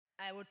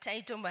I will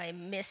title my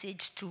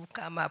message to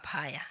come up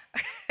higher.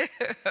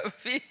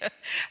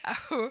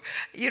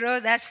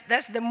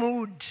 That's the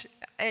mood.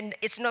 And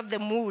it's not the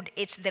mood,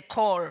 it's the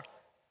call.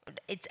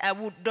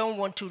 Don't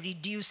want to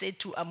reduce it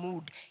to a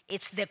mood.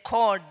 It's the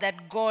call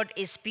that God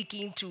is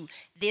speaking to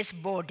this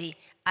body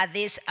at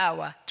this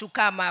hour to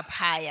come up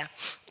higher.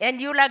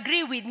 And you'll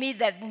agree with me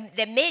that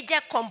the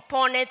major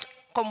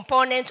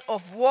component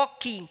of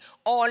walking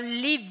or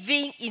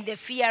living in the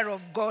fear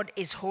of God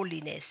is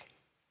holiness.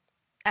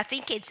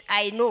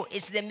 I know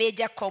it's the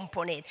major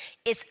component.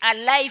 It's a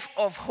life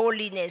of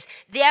holiness.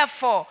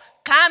 Therefore,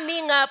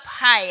 coming up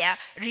higher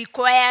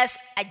requires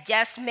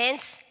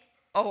adjustments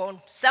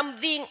on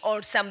something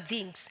or some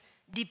things,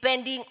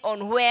 depending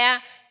on where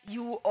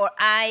you or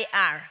I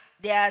are.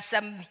 There are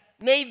some,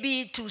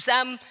 maybe to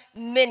some,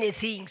 many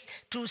things.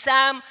 To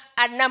some,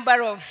 a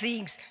number of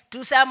things.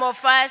 To some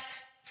of us,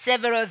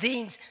 several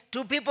things.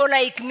 To people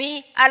like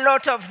me, a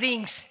lot of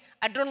things.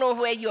 I don't know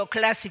where you're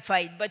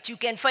classified, but you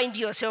can find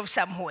yourself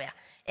somewhere.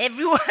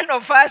 Every one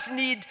of us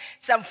needs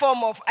some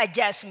form of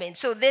adjustment.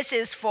 So this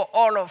is for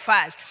all of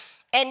us.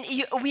 And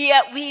we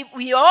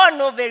all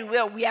know very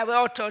well, we are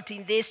well taught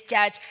in this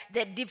church,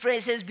 the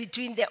differences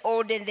between the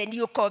old and the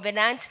new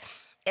covenant.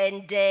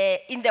 And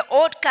in the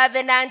old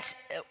covenant,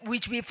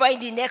 which we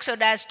find in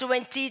Exodus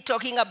 20,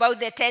 talking about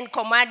the 10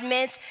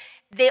 commandments,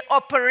 they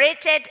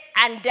operated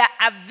under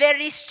a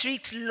very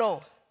strict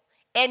law.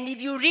 And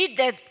if you read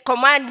the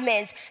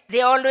commandments,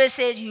 they always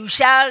say you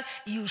shall,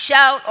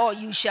 or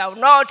you shall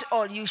not,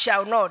 or you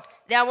shall not.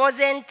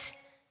 This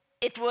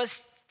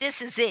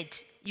is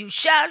it. You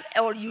shall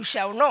or you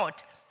shall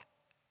not.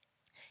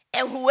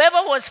 And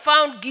whoever was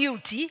found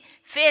guilty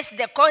faced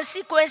the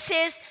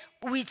consequences,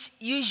 which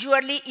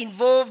usually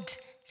involved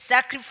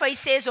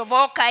sacrifices of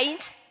all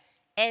kinds,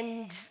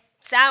 and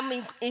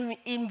some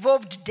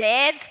involved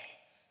death.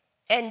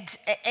 And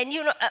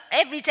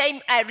every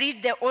time I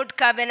read the Old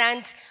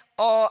Covenant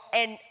or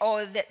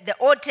the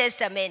Old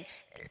Testament,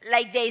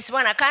 like there is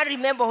one, I can't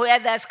remember where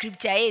that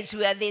scripture is,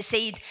 where they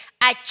said,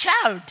 a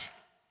child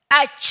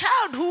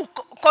who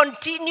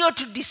continue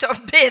to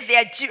disobey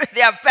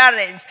their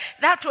parents.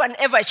 That one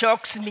ever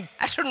shocks me.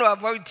 I don't know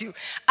about you.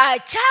 A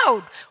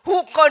child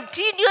who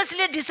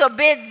continuously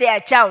disobeyed their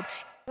child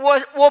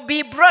will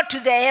be brought to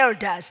the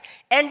elders.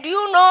 And do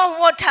you know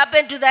what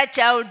happened to that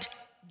child?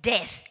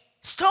 Death.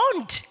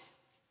 Stoned.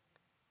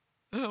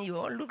 Some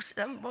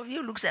of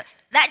you look.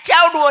 That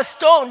child was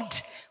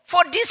stoned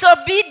for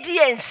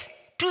disobedience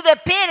to the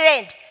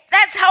parent.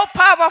 That's how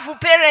powerful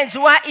parents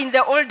were in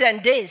the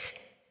olden days.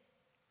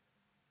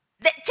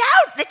 The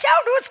child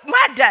was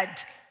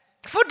murdered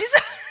for this.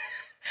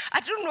 I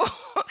don't know.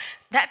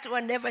 That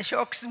one never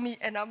shocks me,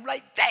 and I'm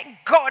like,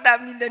 thank God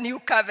I'm in the new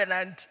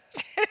covenant.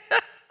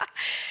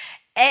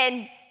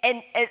 and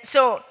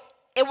so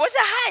it was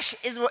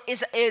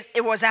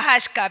a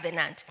harsh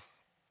covenant.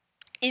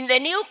 In the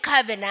new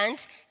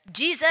covenant,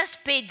 Jesus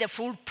paid the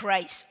full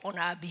price on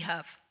our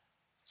behalf.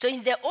 So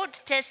in the Old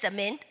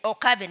Testament or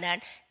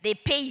covenant, they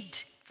paid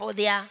for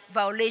their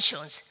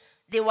violations.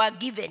 They were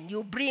given,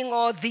 you bring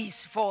all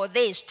this for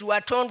this, to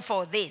atone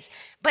for this.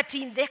 But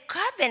in the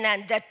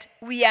covenant that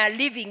we are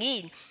living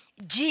in,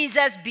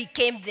 Jesus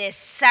became the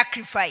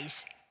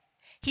sacrifice.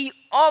 He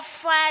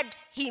offered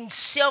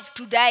himself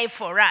to die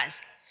for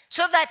us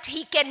so that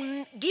he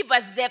can give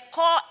us the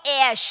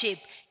co-heirship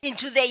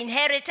into the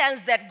inheritance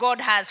that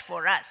God has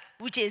for us,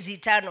 which is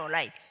eternal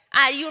life.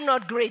 Are you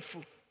not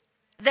grateful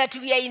that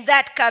we are in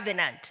that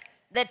covenant,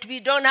 that we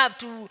don't have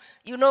to,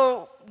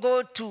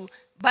 go to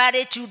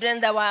bury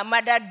children that were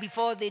murdered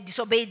before they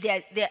disobeyed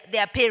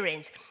their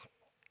parents?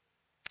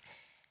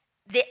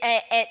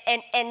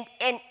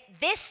 And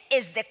this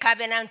is the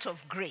covenant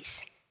of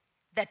grace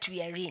that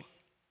we are in.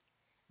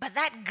 But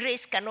that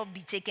grace cannot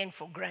be taken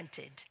for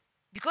granted.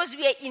 Because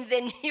we are in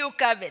the new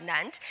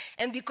covenant,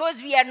 and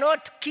because we are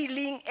not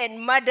killing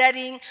and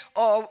murdering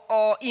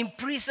or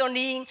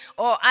imprisoning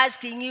or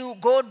asking you,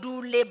 go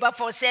do labor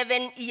for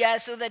 7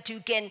 years so that you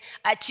can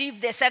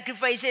achieve the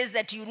sacrifices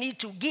that you need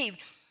to give,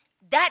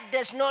 that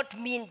does not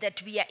mean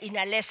that we are in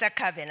a lesser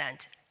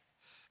covenant.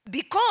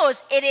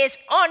 Because it is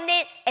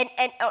only,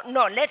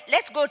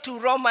 let's go to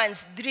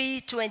Romans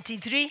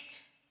 3:23.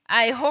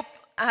 I hope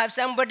I have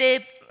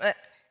somebody...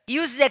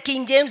 use the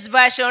King James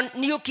Version,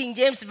 New King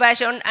James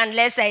Version,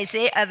 unless I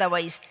say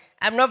otherwise.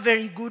 I'm not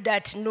very good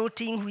at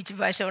noting which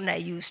version I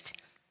used.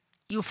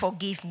 You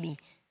forgive me.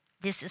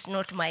 This is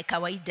not my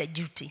kawaida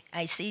duty.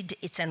 I said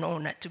it's an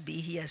honor to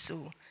be here,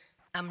 so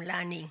I'm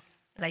learning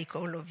like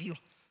all of you.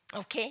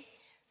 Okay?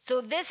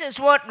 So this is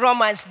what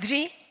Romans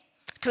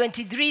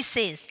 3:23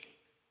 says.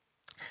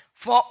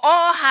 For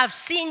all have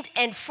sinned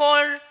and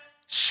fall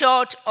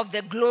short of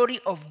the glory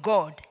of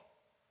God.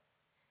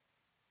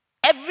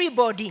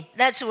 Everybody,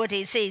 that's what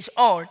it says,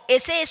 all.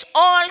 It says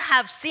all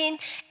have sinned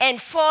and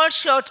fall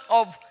short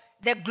of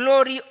the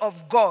glory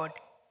of God.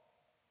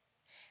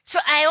 So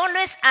I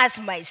always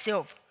ask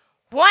myself,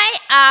 why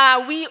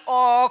are we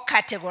all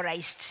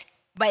categorized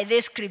by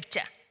this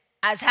scripture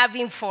as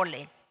having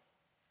fallen?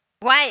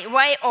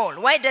 Why all?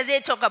 Why does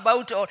it talk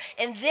about all?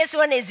 And this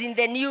one is in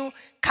the new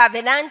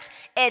covenant.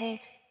 And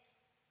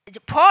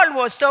Paul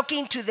was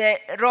talking to the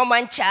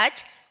Roman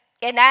church.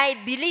 And I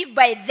believe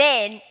by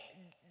then,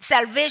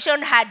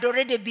 salvation had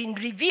already been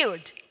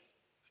revealed.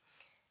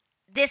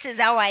 This is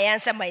how I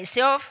answer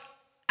myself.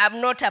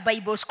 I'm not a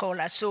Bible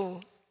scholar,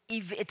 so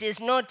if it is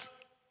not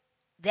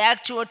the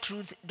actual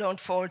truth, don't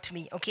fault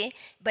me, okay?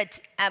 But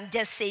I'm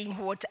just saying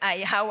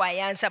how I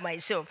answer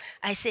myself.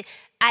 I say,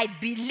 I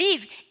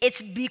believe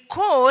it's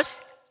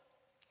because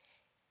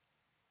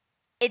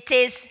it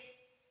is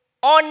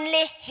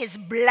only his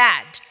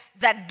blood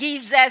that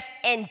gives us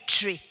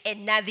entry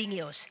and nothing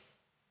else.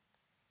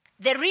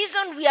 The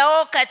reason we are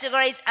all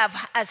categorized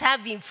as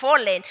having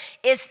fallen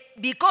is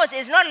because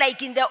it's not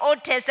like in the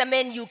Old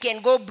Testament you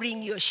can go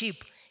bring your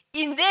sheep.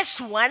 In this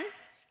one,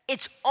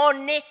 it's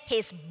only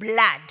his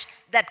blood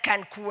that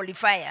can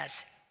qualify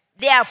us.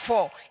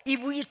 Therefore,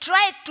 if we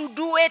try to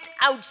do it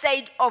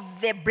outside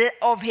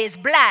of his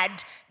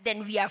blood,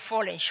 then we are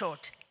fallen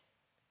short.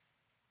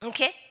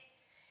 Okay?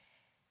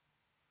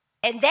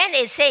 And then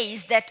it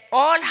says that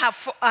all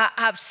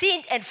have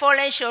sinned and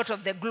fallen short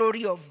of the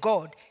glory of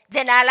God.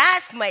 Then I'll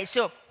ask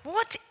myself,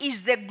 what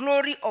is the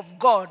glory of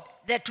God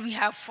that we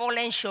have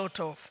fallen short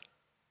of?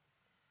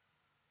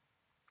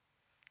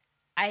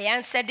 I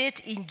answered it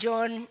in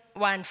John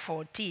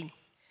 1:14.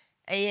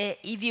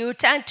 If you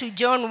turn to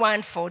John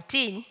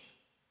 1:14,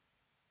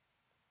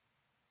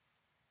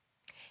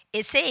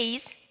 it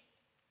says,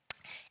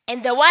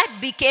 and the Word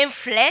became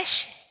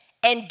flesh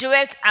and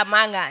dwelt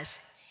among us,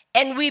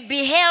 and we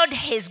beheld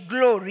his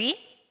glory,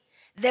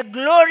 the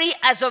glory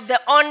as of the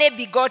only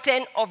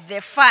begotten of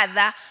the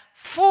Father,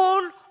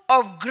 full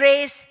of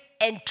grace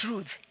and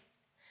truth.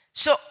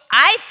 So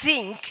I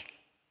think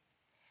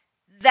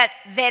that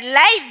the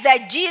life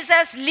that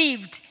Jesus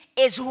lived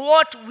is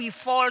what we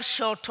fall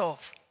short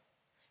of.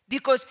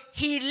 Because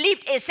he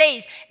lived, it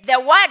says, the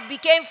Word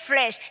became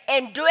flesh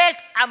and dwelt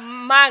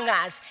among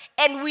us,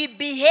 and we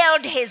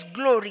beheld his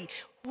glory.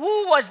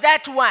 Who was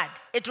that Word?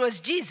 It was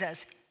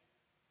Jesus.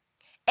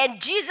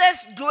 And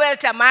Jesus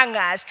dwelt among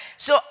us.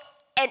 So,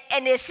 and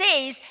it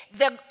says,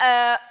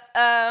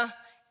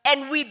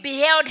 and we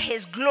beheld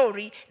his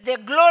glory, the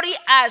glory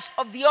as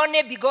of the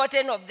only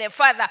begotten of the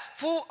Father,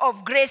 full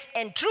of grace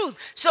and truth.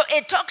 So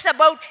it talks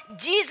about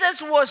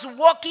Jesus was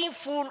walking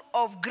full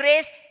of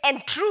grace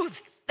and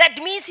truth. That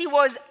means he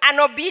was an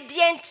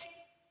obedient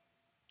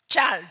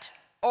child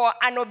or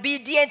an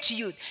obedient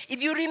youth.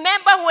 If you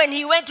remember when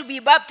he went to be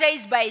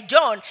baptized by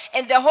John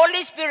and the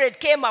Holy Spirit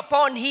came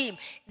upon him,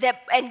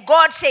 and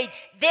God said,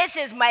 this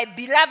is my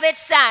beloved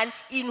Son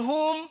in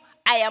whom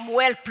I am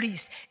well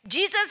pleased.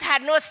 Jesus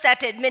had not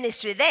started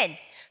ministry then.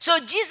 So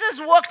Jesus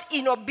walked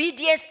in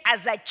obedience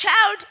as a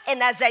child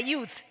and as a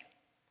youth.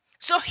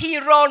 So he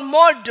role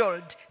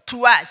modeled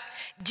to us.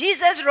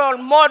 Jesus role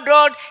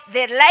modeled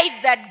the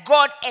life that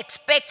God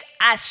expects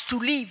us to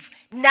live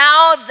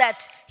now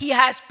that he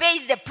has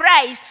paid the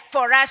price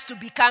for us to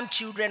become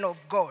children of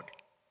God.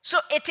 So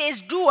it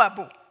is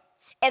doable.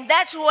 And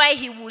that's why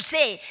he will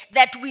say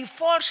that we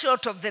fall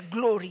short of the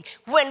glory.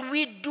 When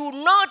we do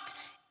not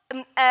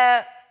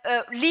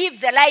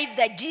live the life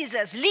that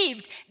Jesus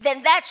lived,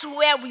 then that's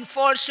where we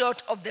fall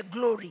short of the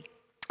glory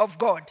of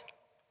God.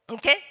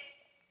 Okay?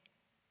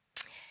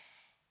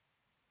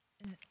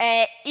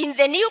 In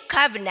the new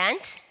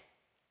covenant,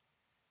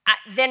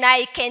 then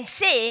I can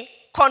say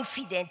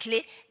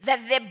confidently that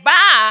the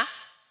bar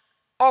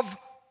of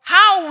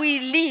how we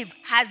live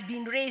has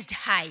been raised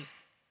high.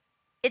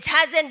 It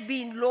hasn't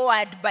been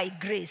lowered by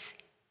grace.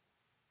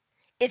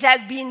 It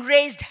has been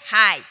raised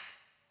high.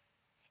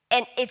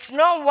 And it's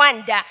no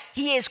wonder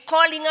he is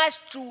calling us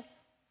to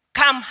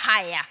come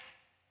higher.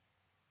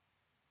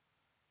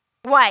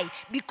 Why?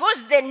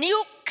 Because the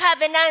new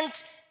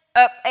covenant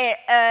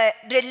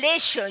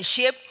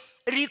relationship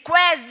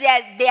requires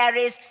that there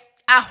is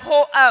a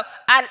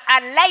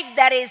life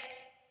that is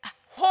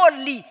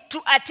holy to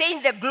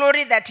attain the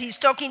glory that he's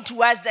talking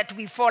to us that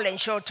we've fallen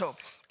short of.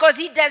 Because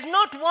he does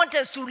not want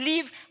us to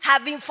live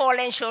having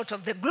fallen short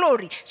of the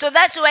glory. So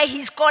that's why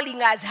he's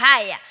calling us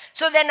higher.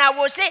 So then I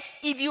will say,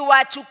 if you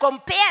are to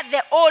compare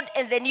the old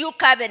and the new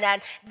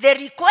covenant, the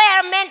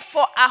requirement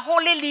for a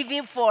holy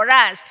living for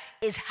us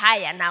is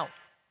higher now.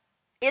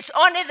 It's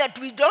only that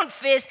we don't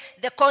face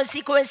the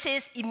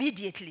consequences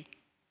immediately.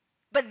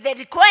 But the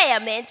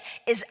requirement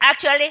is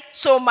actually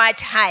so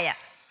much higher.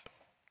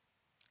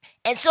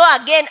 And so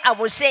again, I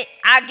will say,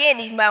 again,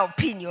 in my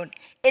opinion,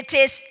 it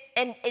is,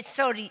 and it's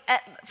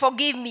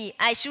forgive me,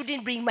 I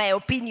shouldn't bring my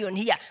opinion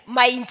here.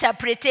 My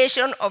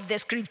interpretation of the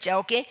scripture,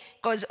 okay?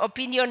 Because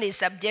opinion is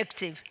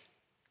subjective.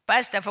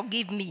 Pastor,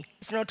 forgive me,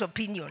 it's not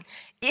opinion.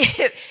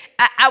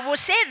 I will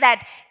say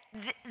that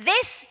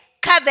this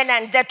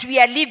covenant that we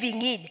are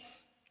living in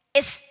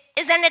is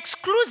an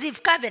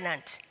exclusive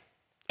covenant.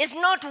 It's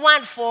not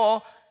one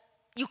for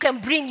you can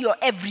bring your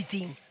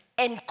everything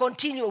and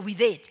continue with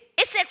it.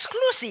 It's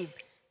exclusive.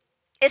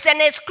 It's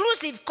an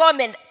exclusive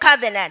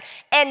covenant.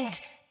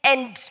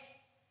 And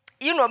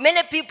you know,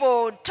 many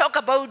people talk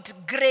about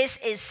grace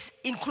is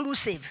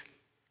inclusive.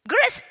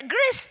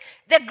 Grace,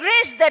 the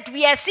grace that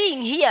we are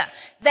seeing here,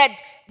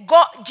 that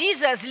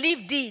Jesus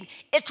lived in,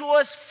 it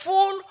was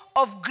full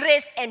of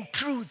grace and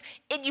truth.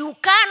 You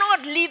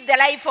cannot live the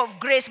life of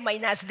grace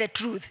minus the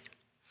truth.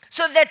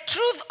 So the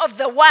truth of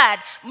the word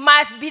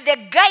must be the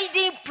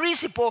guiding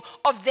principle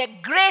of the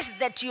grace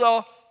that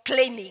you're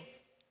claiming.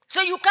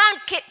 So you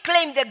can't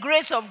claim the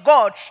grace of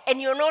God and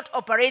you're not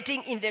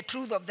operating in the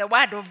truth of the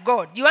word of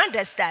God. You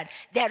understand?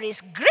 There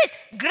is grace.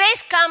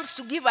 Grace comes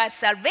to give us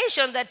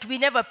salvation that we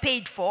never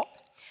paid for.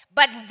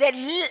 But the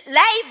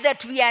life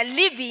that we are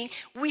living,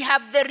 we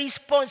have the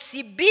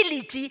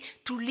responsibility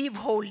to live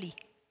holy.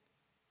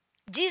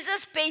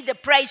 Jesus paid the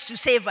price to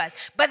save us.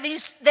 But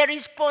the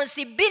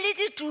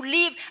responsibility to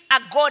live a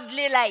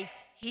godly life,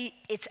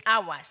 it's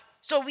ours.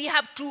 So we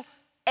have to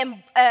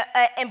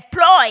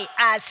employ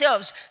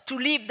ourselves to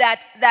live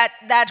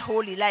that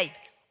holy life.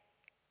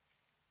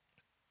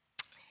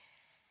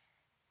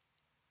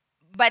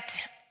 But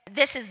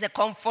this is the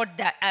comfort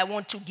that I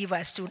want to give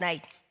us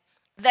tonight.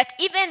 That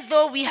even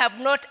though we have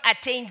not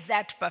attained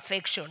that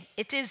perfection,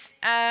 it is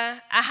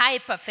a high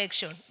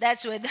perfection.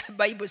 That's where the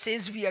Bible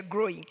says we are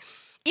growing.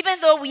 Even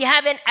though we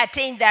haven't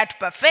attained that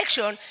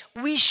perfection,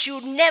 we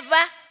should never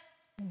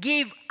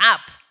give up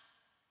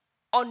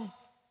on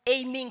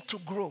aiming to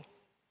grow.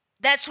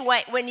 That's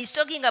why when he's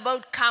talking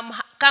about come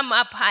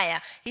up higher,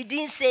 he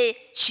didn't say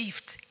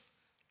shift.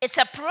 It's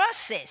a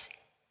process.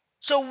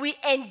 So we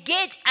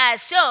engage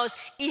ourselves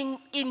in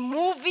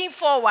moving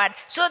forward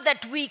so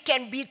that we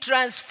can be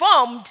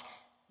transformed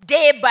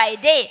day by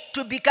day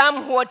to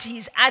become what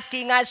he's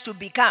asking us to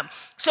become.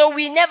 So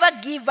we never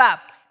give up,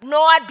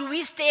 nor do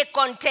we stay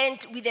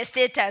content with the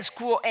status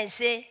quo and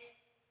say,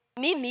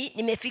 Mimi,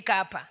 nimefika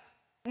hapa.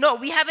 No,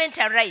 we haven't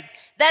arrived.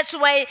 That's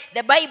why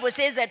the Bible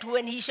says that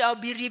when he shall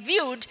be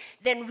revealed,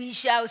 then we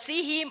shall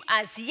see him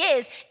as he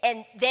is,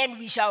 and then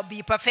we shall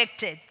be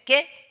perfected.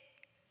 Okay?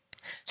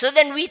 So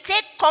then we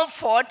take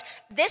comfort.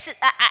 This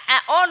I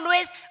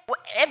always,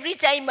 every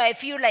time I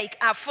feel like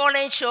I've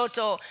fallen short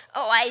or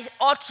I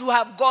ought to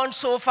have gone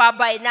so far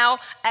by now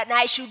and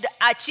I should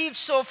achieve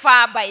so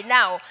far by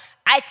now,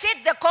 I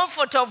take the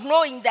comfort of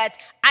knowing that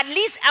at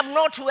least I'm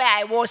not where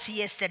I was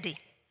yesterday.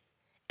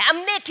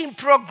 I'm making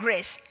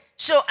progress.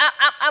 So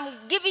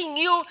I'm giving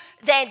you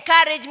the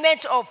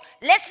encouragement of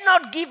let's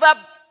not give up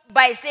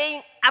by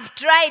saying, I've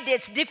tried,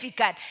 it's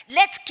difficult.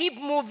 Let's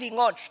keep moving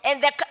on.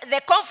 And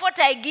the comfort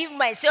I give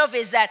myself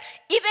is that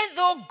even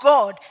though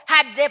God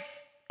had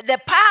the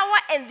power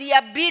and the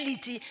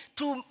ability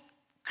to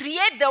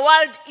create the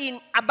world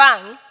in a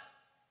bang,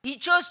 he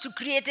chose to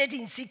create it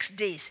in 6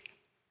 days.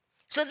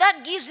 So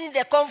that gives me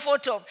the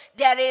comfort of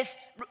there is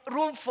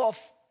room for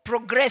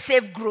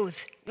progressive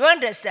growth. You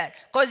understand?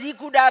 Because he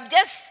could have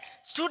just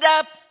stood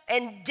up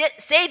and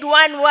said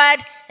one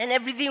word and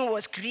everything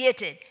was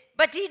created.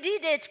 But he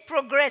did it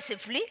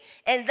progressively,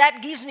 and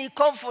that gives me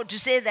comfort to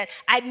say that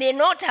I may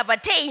not have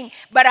attained,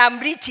 but I'm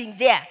reaching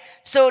there.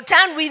 So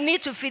turn with me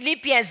to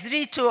Philippians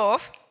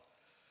 3:12.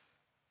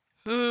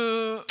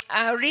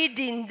 I'll read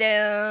in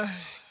the...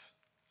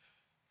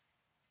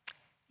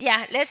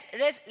 Yeah,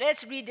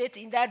 let's read it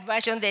in that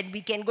version, then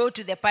we can go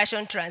to the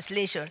Passion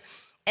Translation.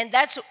 And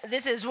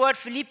this is what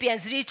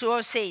Philippians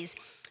 3:12 says.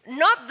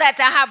 Not that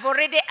I have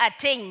already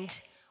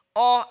attained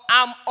or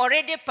am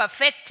already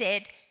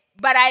perfected,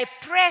 but I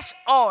press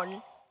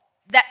on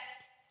that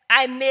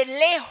I may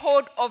lay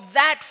hold of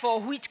that for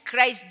which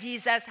Christ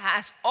Jesus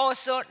has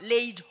also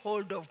laid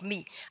hold of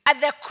me. At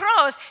the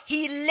cross,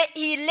 he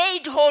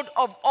laid hold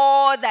of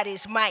all that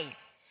is mine.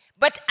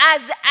 But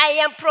as I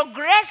am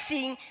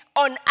progressing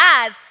on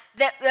earth,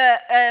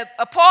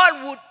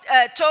 Paul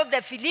told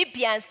the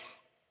Philippians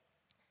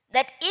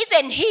that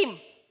even him,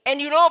 and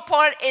you know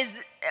Paul is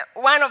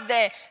one of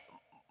the,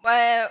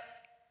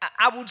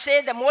 I would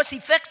say, the most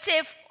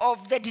effective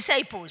of the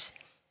disciples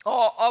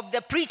or of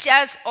the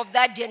preachers of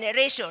that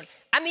generation.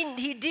 I mean,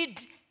 he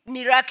did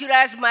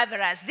miraculous,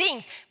 marvelous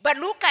things. But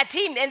look at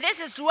him, and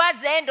this is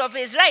towards the end of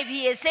his life.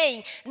 He is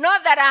saying,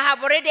 not that I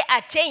have already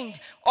attained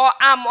or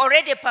am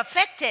already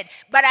perfected,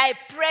 but I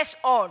press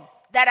on,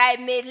 that I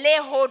may lay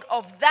hold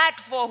of that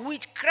for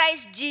which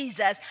Christ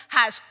Jesus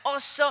has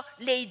also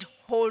laid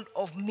hold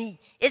of me.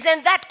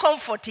 Isn't that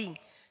comforting?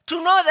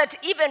 To know that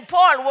even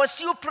Paul was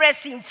still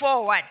pressing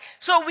forward.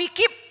 So we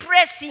keep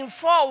pressing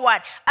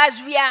forward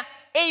as we are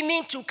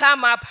aiming to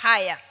come up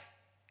higher.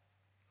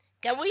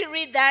 Can we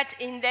read that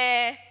in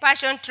the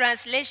Passion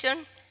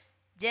Translation,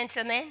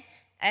 gentlemen?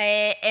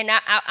 And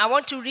I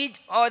want to read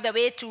all the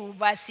way to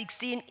verse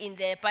 16 in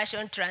the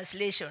Passion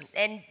Translation.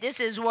 And this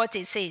is what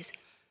it says.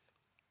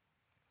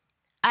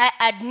 I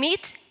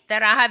admit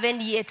that I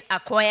haven't yet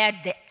acquired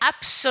the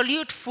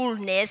absolute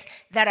fullness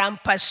that I'm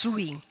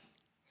pursuing.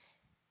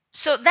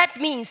 So that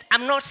means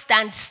I'm not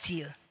stand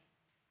still.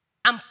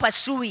 I'm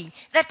pursuing.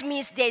 That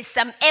means there's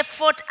some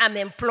effort I'm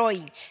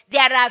employing.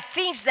 There are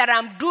things that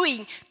I'm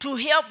doing to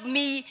help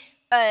me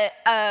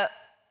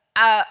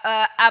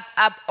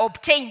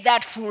obtain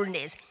that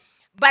fullness.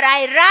 But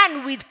I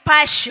run with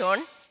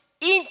passion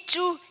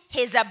into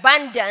his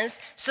abundance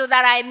so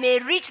that I may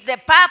reach the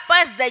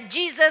purpose that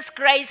Jesus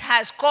Christ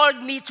has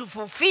called me to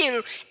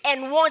fulfill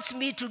and wants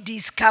me to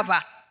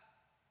discover.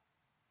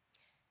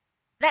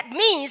 That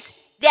means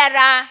there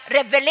are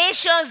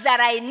revelations that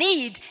I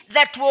need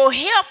that will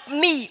help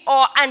me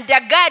or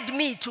undergird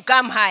me to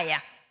come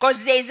higher.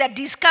 Because there is a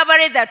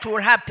discovery that will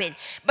happen.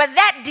 But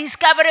that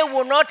discovery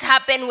will not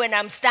happen when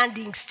I'm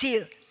standing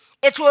still.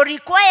 It will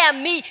require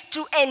me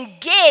to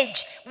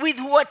engage with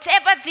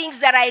whatever things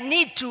that I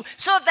need to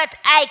so that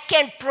I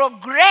can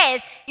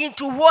progress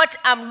into what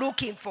I'm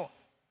looking for.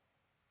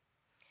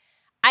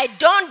 I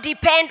don't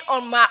depend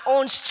on my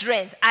own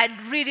strength. I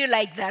really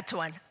like that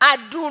one. I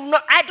don't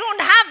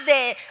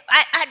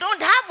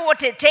have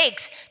what it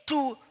takes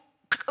to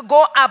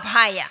go up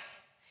higher.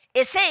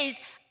 It says,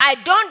 I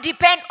don't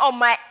depend on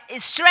my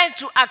strength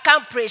to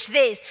accomplish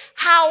this.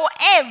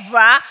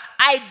 However,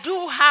 I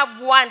do have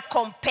one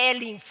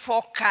compelling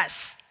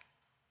focus.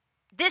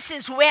 This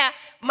is where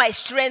my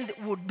strength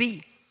would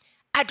be.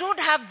 I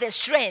don't have the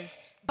strength,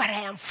 but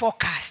I am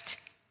focused.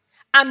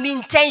 I'm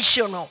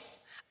intentional.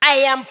 I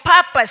am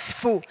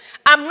purposeful.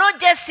 I'm not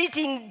just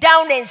sitting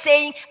down and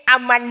saying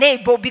I'm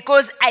unable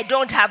because I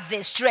don't have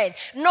the strength.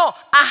 No,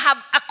 I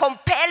have a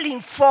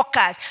compelling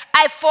focus.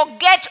 I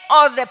forget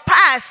all the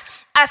past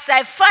as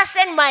I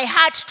fasten my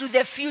heart to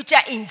the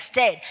future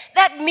instead.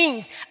 That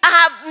means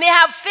I may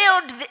have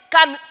failed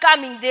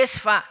coming this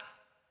far.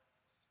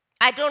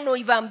 I don't know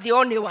if I'm the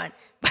only one.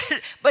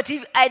 But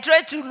if I try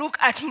to look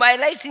at my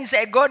life since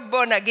I got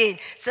born again,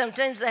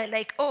 sometimes I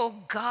like, oh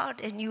God,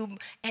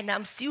 and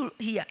I'm still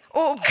here.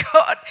 Oh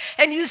God,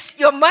 and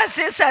your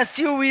mercies are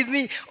still with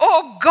me.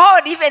 Oh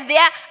God, even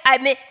there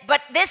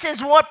but this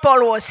is what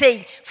Paul was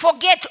saying.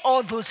 Forget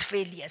all those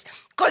failures.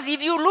 Because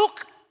if you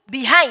look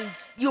behind,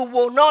 you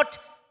will not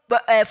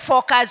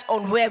focus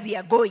on where we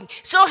are going.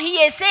 So he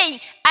is saying,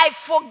 I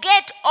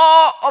forget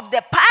all of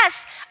the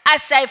past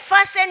as I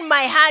fasten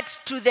my heart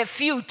to the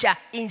future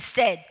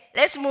instead.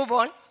 Let's move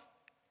on.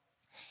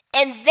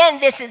 And then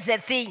this is the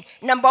thing.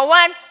 Number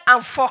one,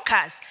 I'm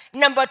focused.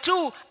 Number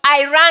two,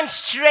 I run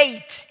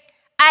straight.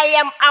 I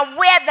am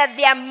aware that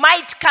there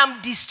might come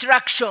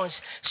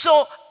distractions.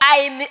 So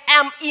I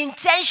am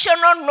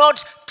intentional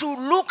not to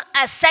look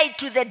aside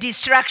to the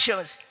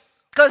distractions.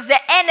 Because the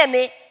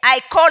enemy,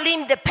 I call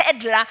him the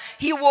peddler,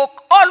 he will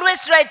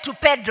always try to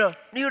peddle.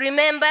 You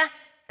remember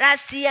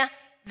last year?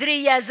 3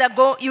 years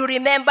ago, you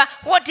remember?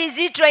 What is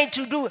he trying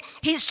to do?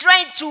 He's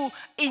trying to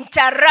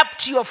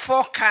interrupt your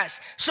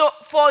focus. So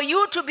for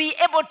you to be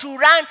able to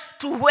run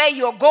to where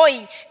you're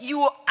going,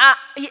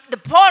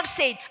 Paul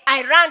said,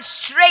 I ran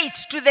straight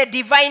to the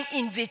divine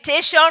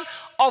invitation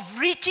of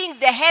reaching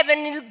the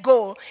heavenly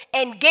goal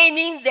and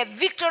gaining the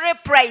victory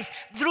prize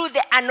through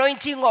the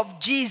anointing of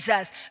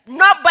Jesus,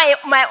 not by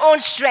my own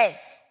strength.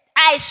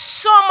 I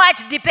so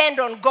much depend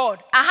on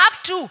God. I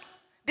have to.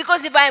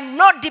 Because if I'm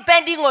not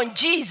depending on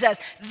Jesus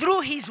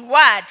through his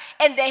word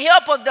and the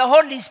help of the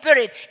Holy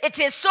Spirit, it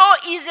is so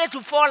easy to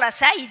fall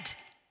aside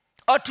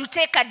or to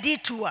take a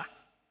detour.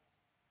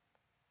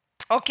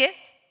 Okay?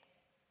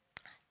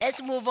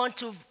 Let's move on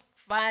to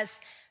verse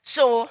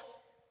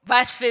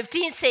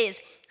 15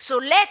 says, so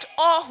let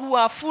all who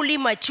are fully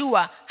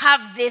mature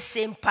have this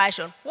same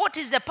passion. What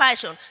is the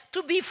passion?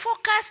 To be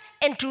focused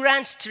and to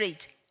run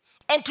straight.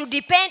 And to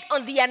depend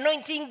on the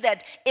anointing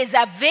that is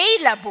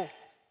available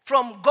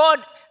from God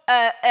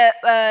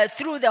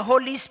through the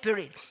Holy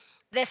Spirit.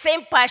 The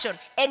same passion.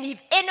 And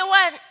if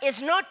anyone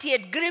is not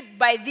yet gripped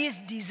by these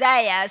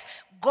desires,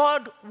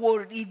 God will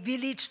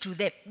reveal it to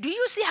them. Do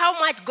you see how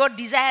much God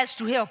desires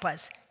to help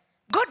us?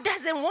 God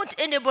doesn't want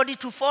anybody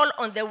to fall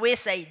on the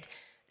wayside.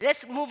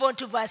 Let's move on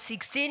to verse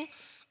 16.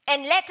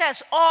 And let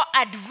us all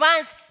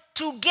advance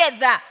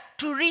together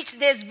to reach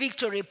this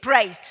victory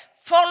prize,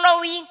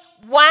 following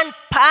one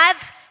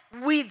path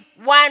with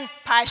one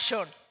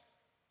passion.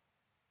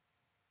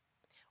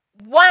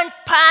 One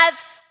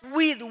path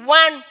with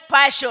one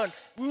passion,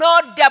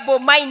 no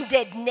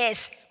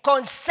double-mindedness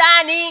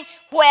concerning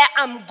where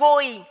I'm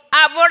going.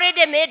 I've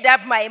already made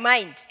up my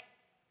mind.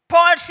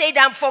 Paul said,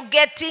 I'm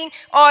forgetting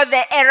all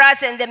the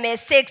errors and the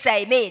mistakes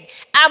I made.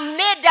 I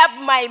made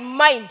up my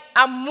mind.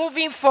 I'm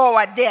moving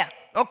forward there.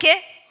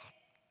 Okay?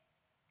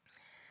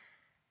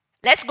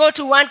 Let's go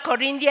to 1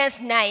 Corinthians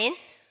 9.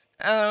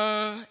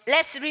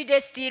 Let's read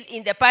it still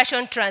in the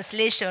Passion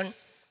Translation.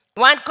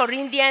 1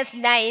 Corinthians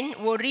 9,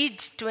 we'll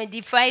read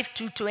 25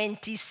 to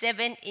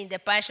 27 in the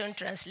Passion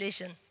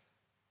Translation.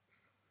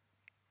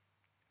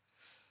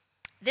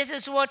 This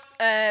is what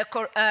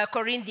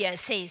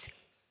Corinthians says.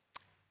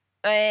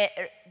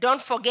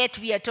 Don't forget,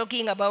 we are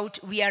talking about,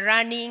 we are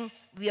running,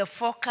 we are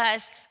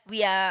focused,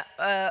 we are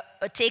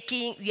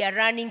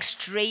running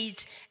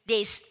straight.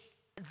 There's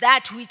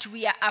that which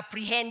we are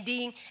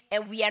apprehending,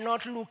 and we are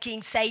not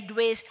looking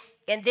sideways.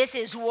 And this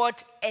is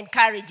what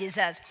encourages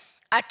us.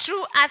 A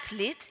true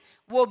athlete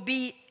will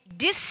be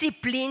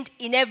disciplined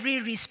in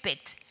every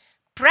respect,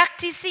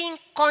 practicing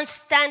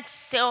constant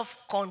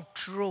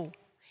self-control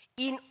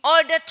in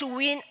order to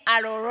win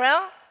a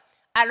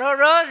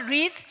laurel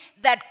wreath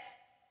that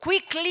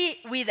quickly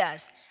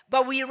withers,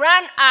 but we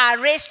run our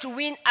race to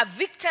win a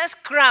victor's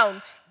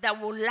crown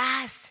that will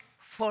last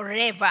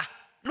forever.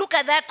 Look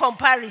at that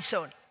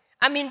comparison.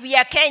 I mean, we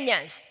are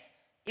Kenyans.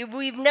 If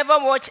we've never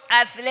watched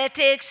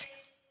athletics,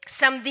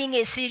 something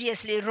is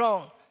seriously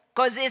wrong.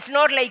 Because it's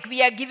not like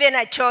we are given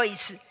a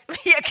choice.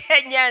 We are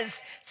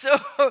Kenyans. So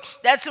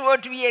that's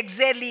what we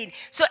excel in.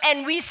 So,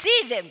 and we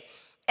see them.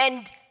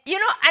 And, you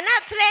know, an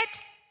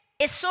athlete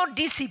is so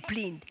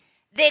disciplined.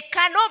 They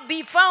cannot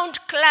be found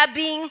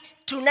clubbing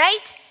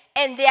tonight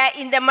and they are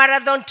in the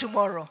marathon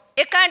tomorrow.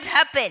 It can't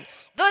happen.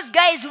 Those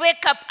guys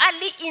wake up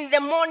early in the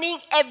morning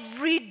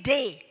every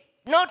day.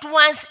 Not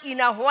once in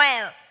a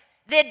while.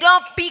 They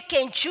don't pick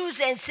and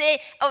choose and say,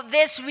 oh,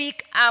 this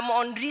week I'm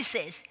on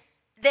recess.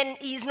 Then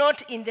he's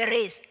not in the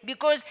race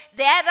because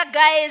the other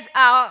guys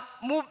are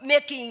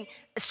making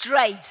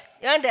strides.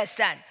 You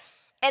understand?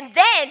 And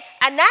then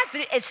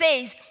another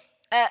says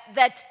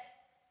that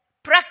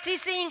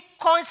practicing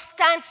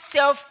constant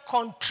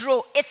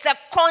self-control. It's a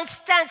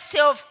constant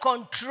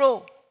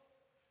self-control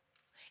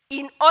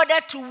in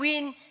order to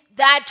win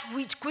that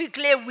which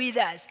quickly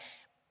withers.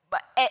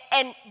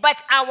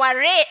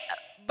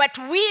 But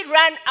we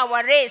run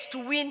our race to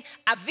win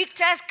a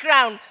victor's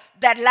crown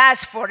that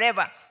lasts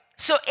forever.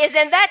 So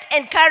isn't that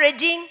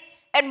encouraging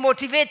and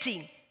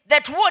motivating?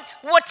 That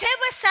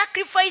whatever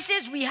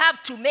sacrifices we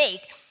have to make,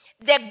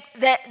 the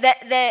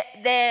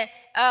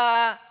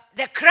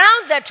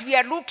crown that we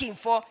are looking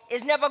for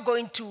is never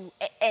going to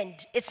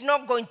end. It's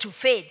not going to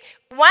fade.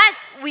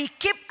 Once we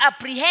keep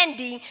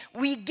apprehending,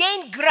 we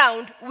gain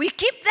ground, we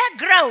keep that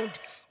ground.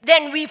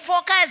 Then we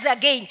focus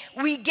again.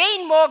 We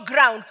gain more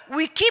ground.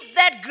 We keep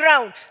that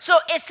ground. So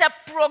it's a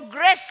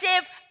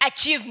progressive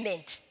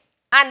achievement.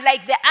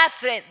 Unlike the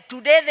athlete,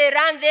 today they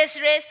run this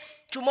race,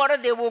 tomorrow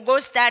they will go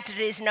start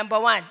race number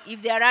 1.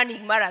 If they are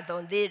running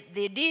marathon, they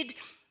did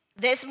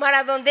this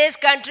marathon, this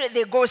country,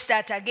 they go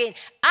start again.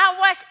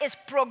 Ours is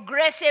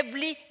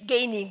progressively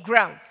gaining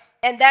ground.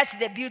 And that's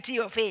the beauty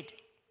of it.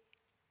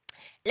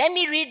 Let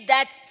me read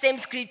that same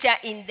scripture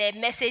in the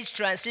Message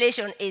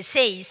translation. It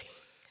says,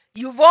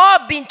 you've all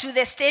been to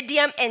the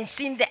stadium and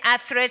seen the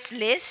athletes'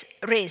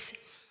 race.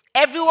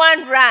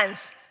 Everyone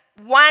runs,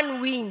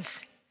 one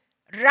wins.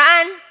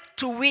 Run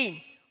to win.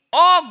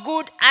 All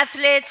good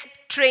athletes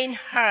train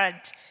hard.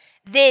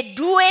 They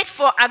do it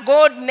for a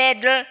gold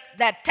medal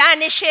that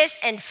tarnishes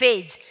and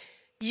fades.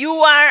 You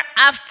are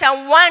after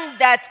one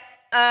that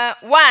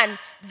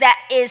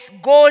is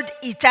gold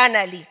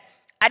eternally.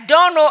 I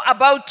don't know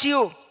about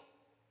you.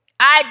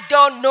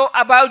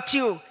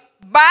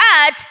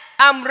 But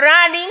I'm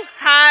running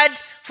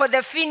hard for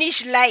the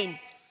finish line.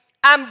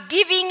 I'm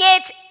giving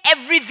it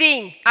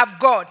everything I've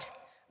got.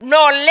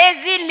 No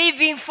lazy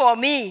living for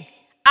me.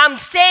 I'm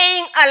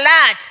staying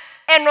alert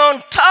and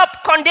on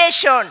top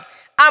condition.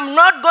 I'm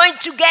not going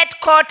to get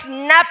caught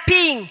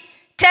napping,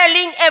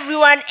 telling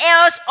everyone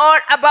else all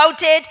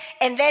about it,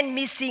 and then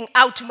missing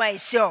out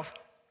myself.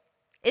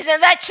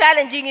 Isn't that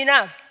challenging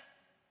enough?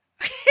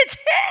 It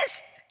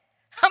is.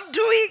 I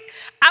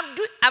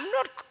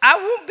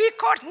won't be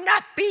caught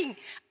napping.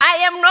 I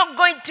am not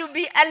going to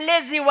be a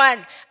lazy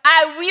one.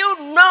 I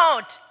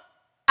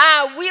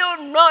will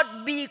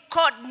not be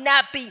caught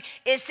napping.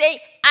 It's saying,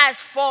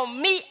 as for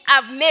me,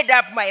 I've made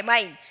up my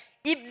mind.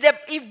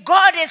 If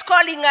God is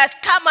calling us,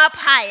 come up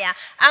higher,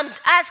 I'm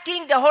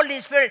asking the Holy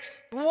Spirit,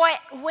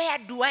 where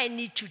do I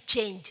need to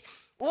change?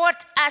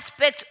 What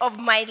aspects of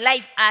my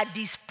life are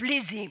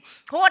displeasing?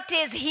 What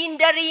is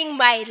hindering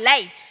my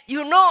life?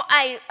 You know,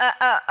 I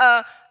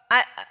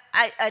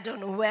don't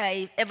know where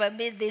I ever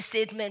made this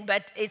statement,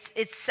 but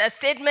it's a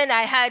statement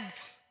I had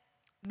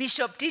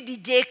Bishop T.D.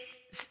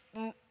 Jakes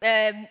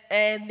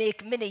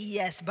make many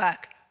years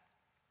back.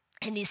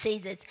 And he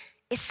said that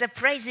it's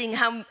surprising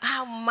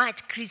how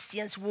much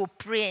Christians will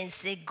pray and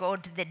say,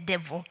 God the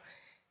devil,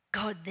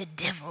 God the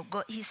devil.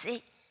 God. He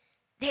said,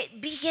 the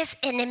biggest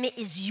enemy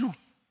is you.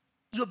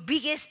 Your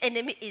biggest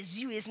enemy is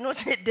you, it's not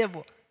the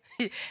devil.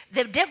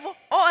 The devil,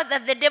 all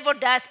that the devil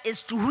does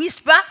is to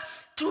whisper,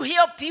 to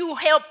help you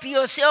help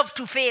yourself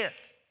to fail.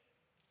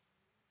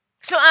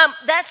 So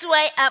that's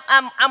why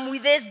I'm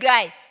with this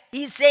guy.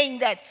 He's saying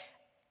that,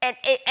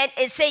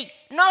 and say,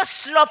 no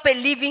sloppy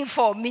living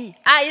for me.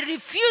 I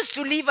refuse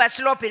to live a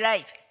sloppy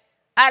life.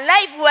 A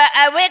life where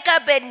I wake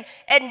up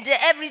and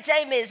every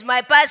time is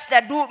my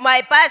pastor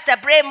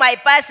pray, my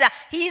pastor.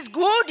 He's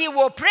good, he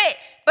will pray.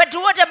 But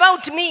what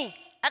about me?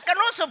 I can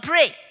also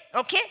pray,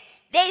 okay?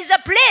 There is a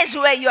place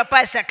where your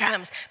pastor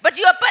comes. But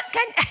your pastor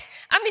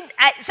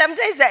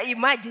sometimes I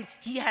imagine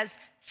he has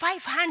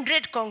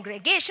 500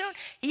 congregation.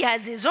 He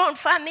has his own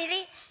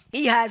family.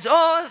 He has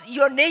all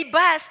your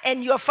neighbors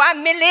and your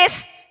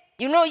families.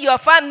 You know, your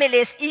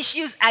family's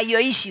issues are your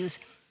issues.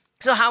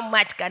 So how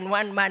much can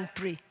one man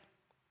pray?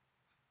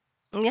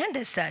 You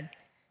understand?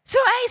 So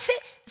I say,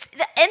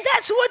 and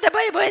that's what the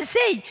Bible is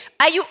saying.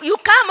 You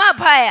come up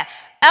higher.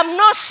 I'm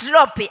not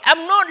sloppy.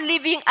 I'm not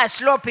living a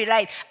sloppy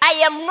life. I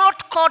am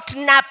not caught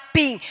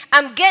napping.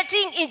 I'm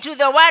getting into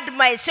the word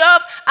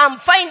myself. I'm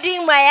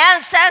finding my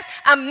answers.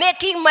 I'm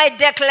making my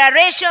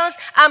declarations.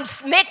 I'm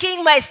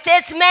making my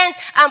statements.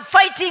 I'm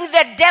fighting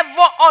the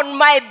devil on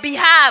my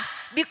behalf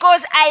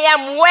because I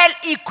am well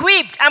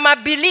equipped. I'm a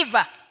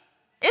believer.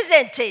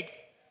 Isn't it?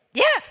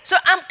 Yeah, so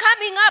I'm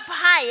coming up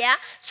higher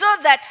so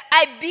that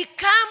I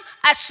become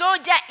a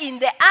soldier in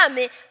the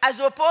army as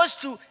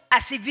opposed to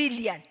a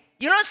civilian.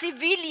 You know,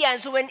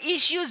 civilians, when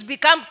issues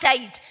become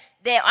tight,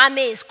 the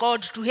army is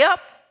called to help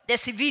the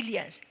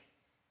civilians.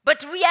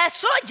 But we are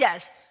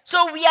soldiers,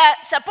 so we are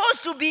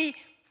supposed to be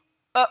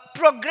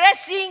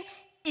progressing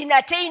in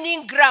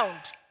attaining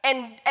ground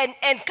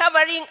and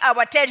covering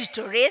our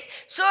territories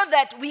so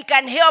that we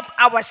can help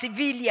our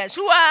civilians.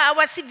 Who are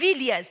our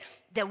civilians?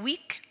 The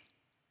weak.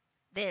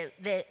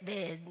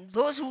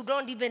 Those who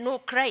don't even know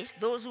Christ,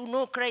 those who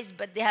know Christ,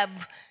 but they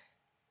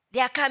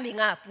are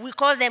coming up. We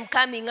call them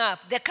coming up.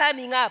 They're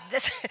coming up.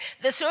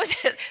 The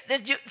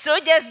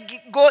soldiers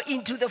go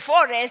into the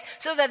forest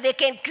so that they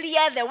can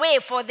clear the way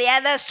for the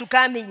others to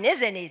come in,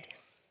 isn't it?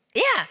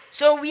 Yeah.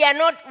 So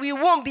we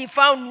won't be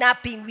found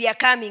napping. We are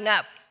coming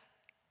up.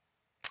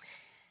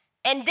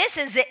 And this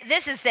is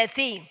the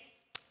thing.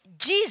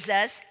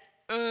 Jesus,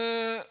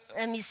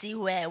 let me see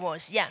where I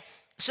was. Yeah.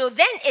 So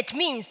then it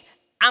means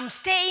I'm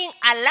staying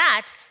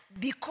alert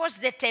because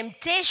the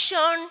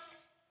temptation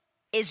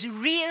is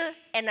real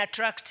and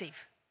attractive.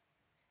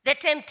 The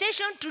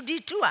temptation to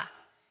detour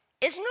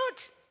is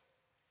not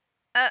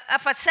a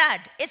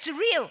facade. It's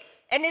real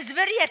and it's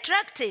very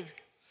attractive.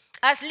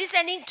 I was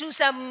listening to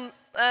some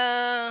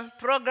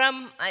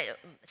program,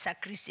 it's a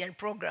Christian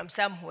program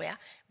somewhere,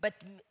 but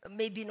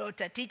maybe not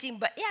a teaching,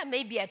 but yeah,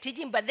 maybe a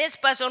teaching. But this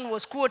person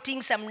was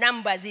quoting some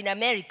numbers in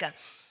America.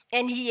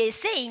 And he is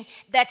saying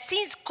that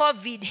since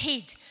COVID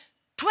hit,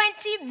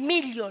 20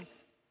 million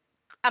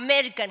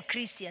American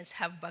Christians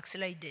have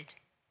backslided.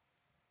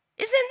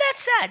 Isn't that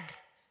sad?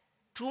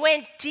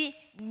 20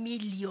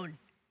 million.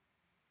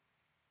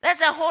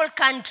 That's a whole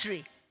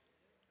country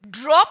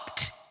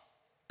dropped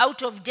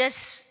out of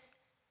just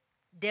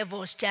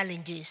devil's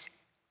challenges.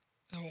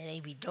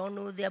 We don't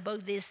know about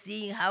this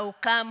thing. How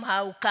come?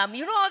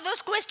 You know, all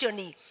those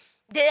questioning.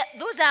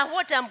 Those are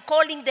what I'm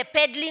calling the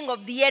peddling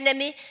of the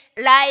enemy,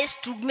 lies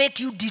to make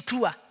you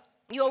detour.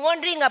 You're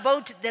wondering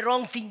about the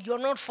wrong thing. You're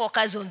not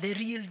focused on the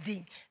real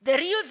thing. The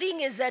real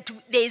thing is that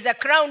there is a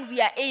crown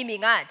we are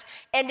aiming at.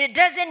 And it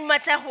doesn't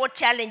matter what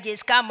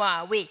challenges come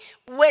our way.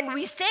 When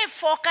we stay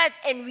focused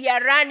and we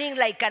are running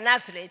like an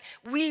athlete,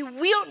 we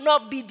will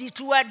not be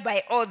detoured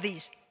by all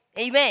this.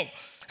 Amen.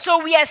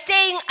 So we are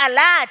staying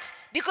alert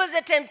because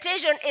the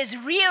temptation is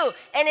real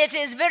and it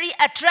is very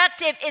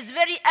attractive. It's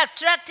very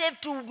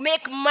attractive to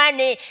make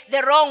money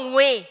the wrong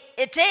way.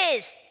 It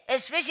is,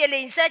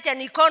 especially in such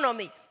an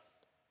economy.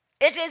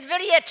 It is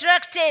very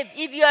attractive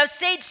if you have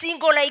stayed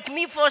single like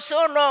me for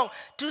so long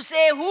to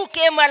say, who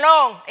came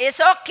along?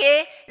 It's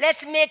okay,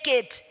 let's make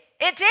it.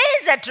 It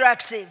is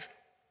attractive,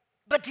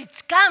 but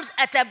it comes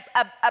at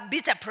a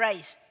bitter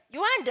price.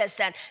 You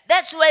understand?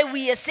 That's why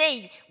we are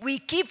saying we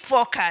keep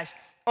focus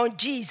on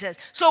Jesus.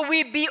 So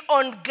we be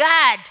on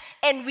guard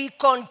and we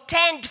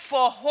contend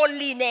for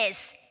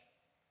holiness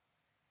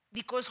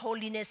because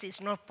holiness is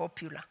not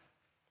popular.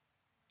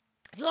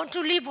 If you want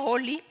to live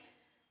holy,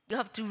 you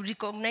have to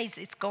recognize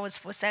it calls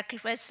for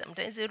sacrifice.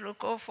 Sometimes it will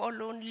call for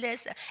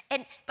loneliness.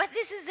 But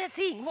this is the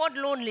thing. What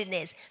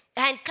loneliness?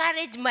 I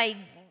encourage my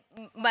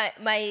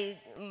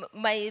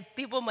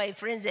people, my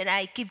friends, and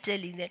I keep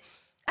telling them,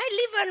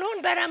 I live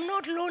alone, but I'm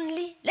not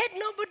lonely. Let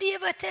nobody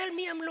ever tell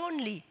me I'm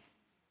lonely.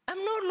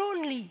 I'm not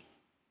lonely.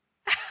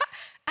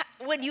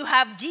 When you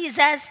have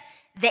Jesus,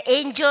 the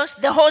angels,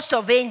 the host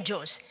of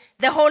angels,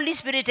 the Holy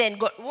Spirit and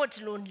God,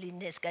 what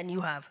loneliness can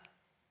you have?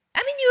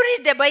 I mean, you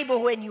read the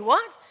Bible when you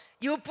want.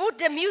 You put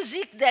the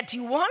music that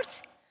you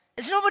want.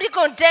 There's nobody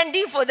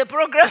contending for the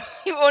program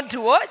you want to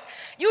watch.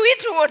 You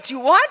eat what you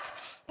want.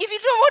 If you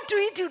don't want to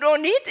eat, you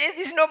don't eat.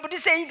 There's nobody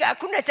saying,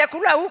 hakuna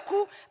chakula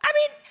huku. I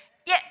mean,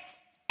 yeah,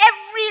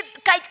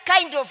 every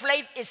kind of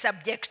life is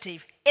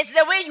subjective. It's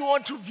the way you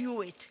want to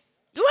view it.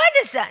 You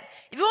understand?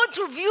 If you want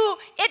to view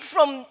it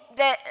from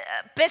the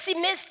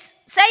pessimist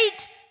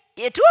side,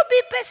 it will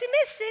be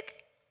pessimistic.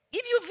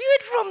 If you view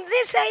it from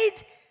this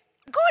side,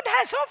 God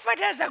has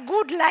offered us a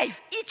good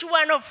life. Each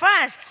one of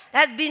us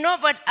has been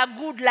offered a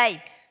good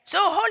life. So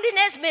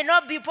holiness may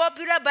not be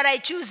popular, but I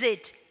choose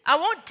it. I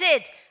want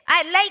it.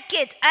 I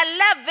like it.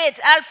 I love it.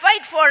 I'll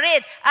fight for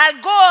it.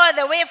 I'll go all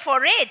the way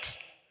for it.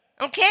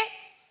 Okay?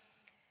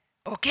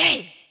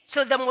 Okay.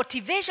 So the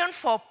motivation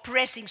for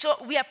pressing, so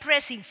we are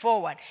pressing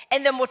forward.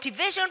 And the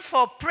motivation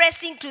for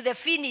pressing to the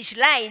finish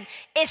line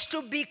is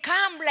to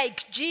become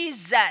like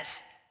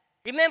Jesus.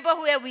 Remember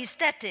where we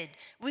started?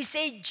 We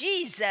say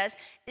Jesus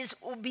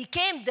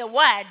became the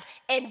Word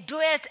and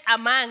dwelt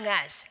among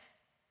us.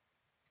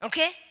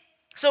 Okay?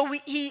 So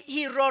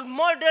he role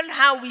modeled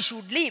how we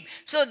should live.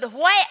 So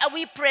why are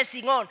we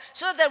pressing on?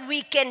 So that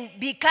we can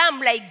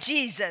become like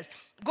Jesus.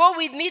 Go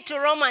with me to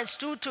Romans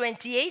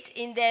 2:28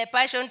 in the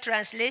Passion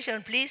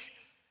Translation, please.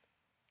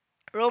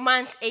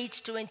 Romans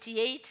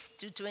 8:28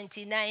 to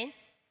 29.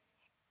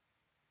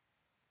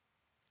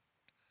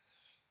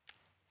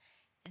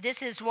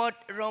 This is what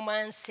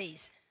Romans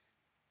says.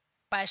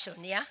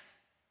 Passion, yeah?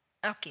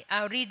 Okay,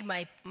 I'll read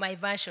my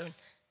version.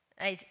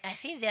 I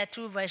think there are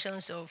two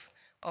versions of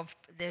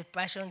the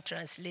Passion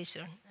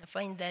Translation. I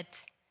find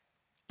that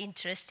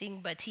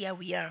interesting, but here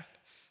we are.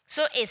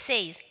 So it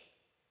says,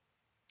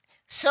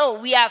 so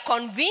we are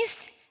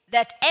convinced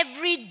that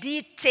every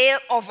detail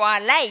of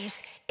our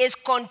lives is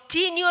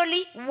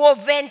continually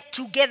woven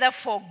together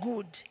for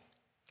good.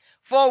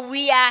 For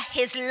we are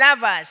his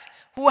lovers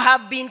who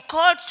have been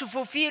called to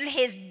fulfill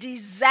his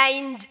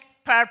designed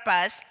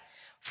purpose.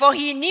 For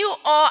he knew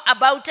all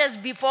about us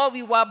before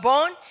we were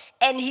born,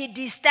 and he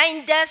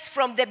destined us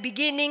from the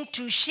beginning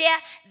to share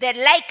the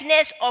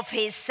likeness of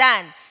his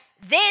Son.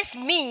 This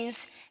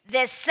means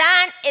the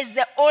Son is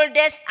the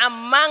oldest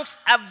amongst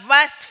a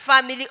vast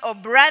family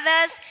of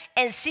brothers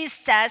and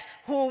sisters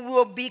who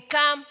will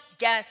become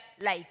just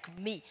like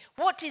me.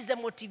 What is the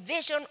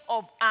motivation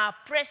of our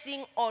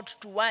pressing on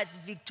towards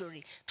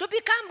victory? To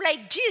become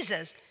like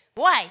Jesus.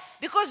 Why?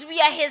 Because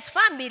we are his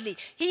family.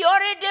 He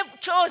already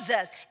chose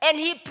us and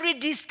he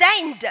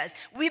predestined us.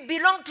 We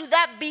belong to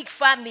that big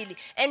family.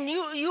 And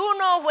you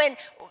know when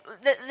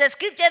the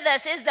scripture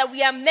that says that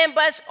we are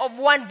members of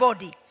one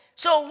body.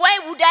 So why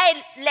would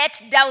I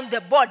let down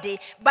the body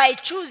by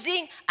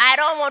choosing I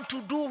don't want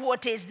to do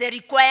what is the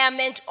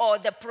requirement or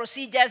the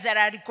procedures that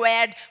are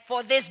required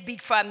for this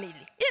big family?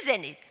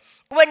 Isn't it?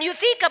 When you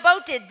think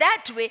about it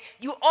that way,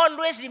 you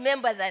always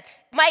remember that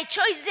my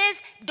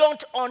choices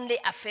don't only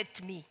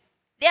affect me.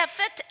 They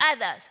affect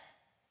others.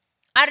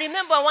 I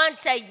remember one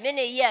time,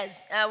 many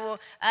years,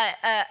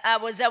 I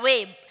was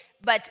away,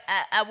 but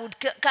I would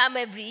come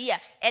every year.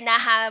 And I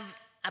have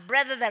a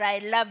brother that I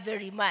love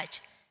very much.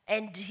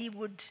 And he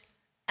was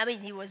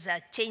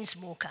a chain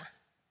smoker,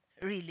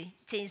 really.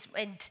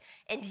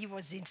 And he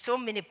was in so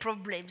many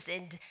problems.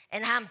 And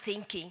I'm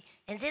thinking,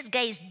 and this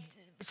guy is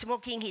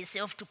smoking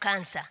himself to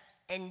cancer.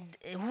 And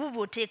who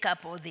will take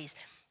up all this?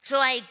 So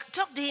I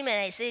talked to him and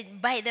I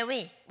said, by the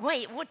way,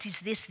 what is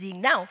this thing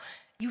now?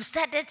 You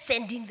started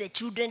sending the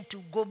children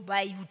to go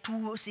buy you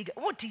 2 cigarettes.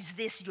 What is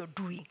this you're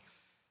doing?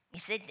 He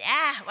said,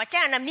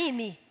 wachana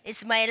mimi,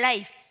 it's my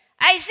life.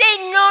 I said,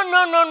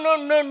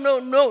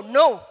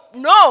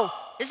 no,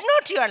 it's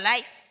not your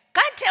life.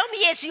 Can't tell me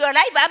it's your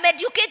life. I'm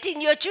educating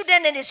your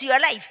children and it's your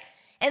life.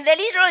 And the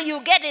little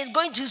you get is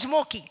going to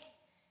smoking.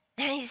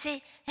 And he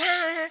said,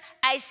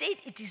 I said,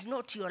 it is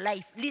not your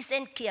life.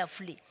 Listen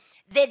carefully.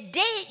 The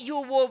day you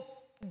will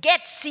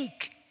get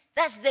sick,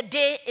 that's the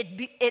day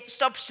it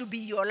stops to be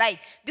your life.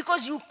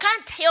 Because you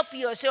can't help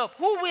yourself.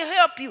 Who will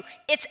help you?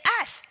 It's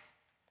us.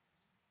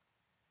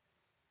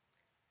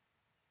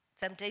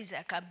 Sometimes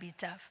I can be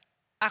tough.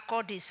 I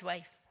called his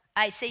wife.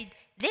 I said,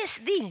 this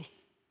thing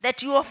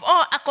that you have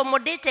all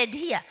accommodated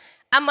here,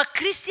 I'm a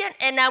Christian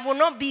and I will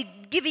not be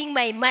giving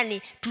my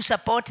money to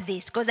support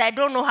this because I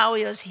don't know how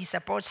else he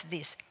supports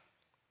this.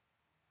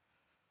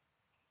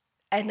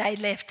 And I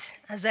left.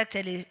 I was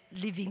actually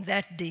leaving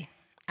that day.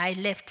 I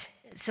left.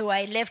 So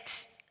I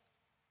left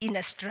in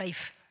a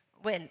strife.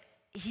 Well,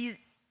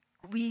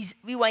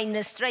 we were in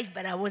a strife,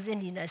 but I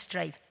wasn't in a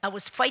strife. I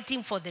was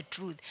fighting for the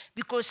truth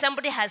because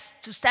somebody has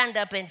to stand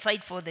up and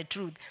fight for the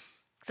truth.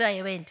 So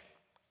I went.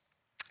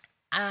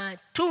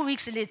 2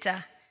 weeks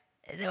later,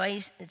 the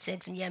wife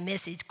sent me a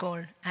message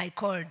call. I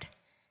called.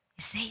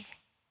 He said,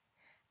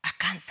 I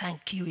can't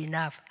thank you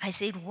enough. I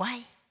said,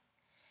 why?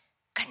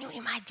 Can you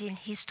imagine?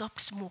 He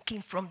stopped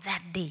smoking from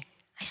that day.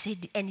 I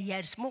said, and he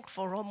had smoked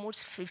for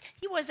almost,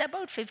 he was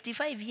about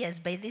 55 years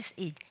by this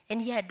age.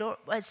 And he had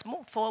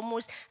smoked for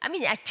almost,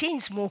 a chain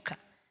smoker.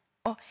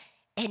 Oh,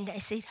 and I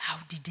said, how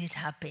did it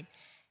happen?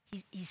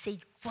 He said,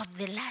 for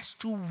the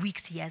last 2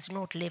 weeks, he has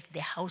not left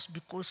the house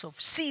because of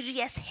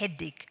serious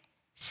headache.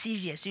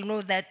 Serious,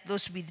 that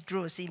those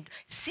withdrawals,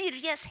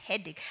 serious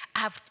headache.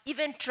 I've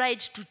even tried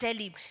to tell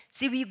him,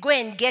 see, we go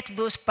and get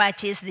those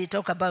patches they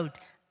talk about.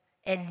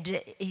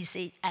 And he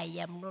said, I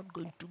am not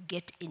going to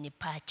get any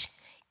patch.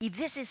 If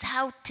this is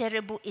how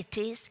terrible it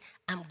is,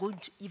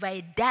 if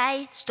I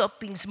die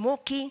stopping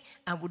smoking,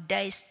 I would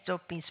die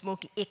stopping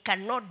smoking. It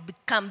cannot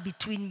come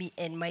between me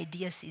and my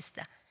dear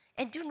sister.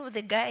 And you know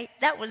the guy,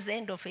 that was the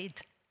end of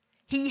it.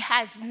 He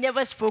has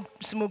never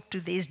smoked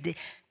to this day.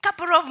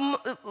 Couple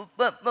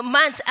of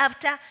months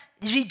after,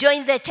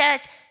 rejoined the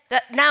church.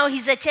 Now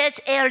he's a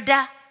church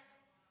elder.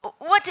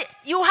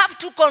 You have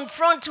to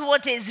confront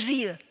what is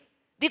real.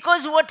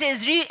 Because what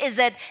is real is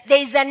that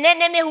there is an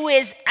enemy who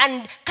is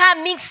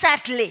coming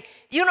subtly.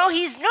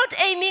 He's not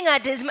aiming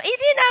at his money. He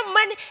didn't have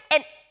money.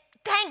 And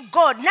thank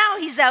God, now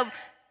he's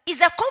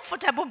a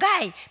comfortable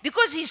guy.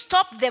 Because he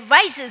stopped the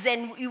vices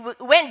and he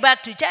went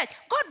back to church.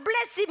 God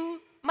bless him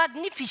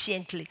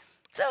magnificently.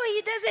 So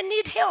he doesn't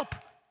need help.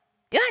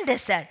 You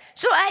understand?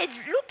 So I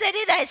looked at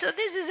it, I saw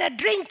this is a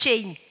drain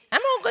chain.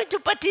 I'm not going to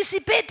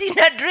participate in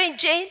a drain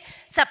chain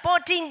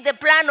supporting the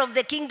plan of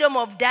the kingdom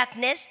of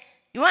darkness.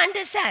 You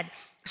understand?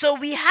 So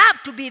we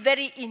have to be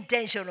very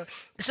intentional.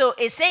 So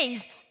it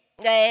says,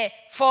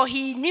 for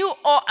he knew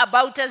all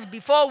about us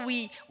before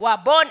we were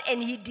born,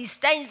 and he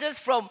destined us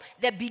from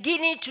the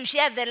beginning to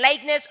share the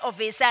likeness of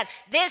his son.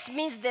 This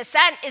means the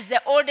son is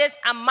the oldest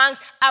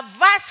amongst a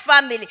vast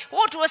family.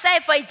 What was I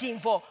fighting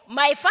for?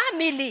 My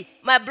family,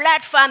 my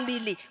blood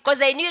family,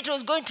 because I knew it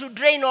was going to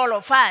drain all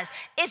of us.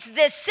 It's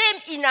the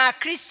same in our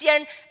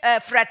Christian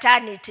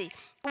fraternity.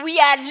 We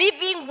are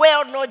living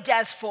well, not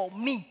just for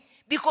me.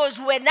 Because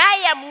when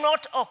I am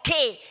not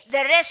okay,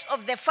 the rest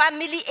of the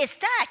family is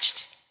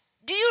touched.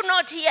 Do you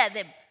not hear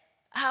them?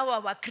 How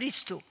our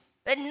Christo.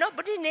 And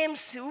nobody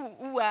names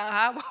who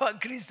are our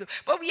Christo.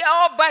 But we are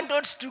all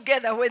bundled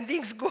together when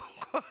things go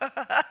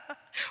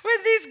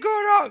when things go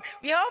wrong.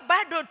 We are all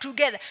bundled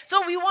together.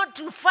 So we want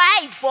to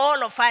fight for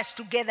all of us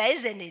together,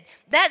 isn't it?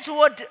 That's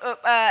what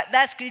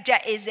that scripture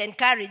is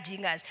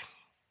encouraging us.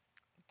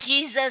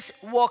 Jesus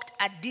walked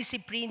a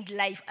disciplined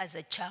life as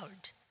a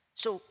child.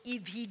 So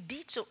if he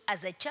did so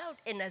as a child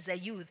and as a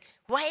youth,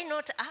 why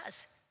not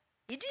us?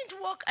 He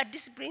didn't walk a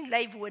disciplined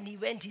life when he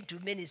went into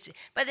ministry.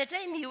 By the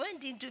time he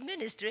went into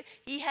ministry,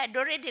 he had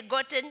already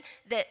gotten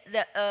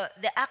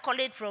the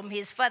accolade from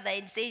his father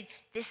and said,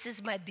 this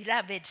is my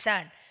beloved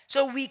son.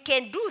 So we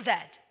can do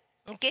that,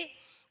 okay?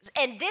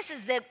 And this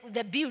is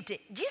the beauty.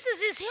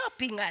 Jesus is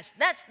helping us.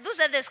 Those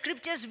are the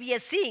scriptures we are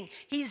seeing.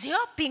 He's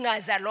helping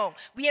us along.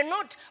 We are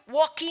not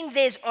walking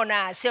this on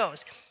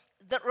ourselves.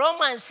 The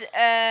Romans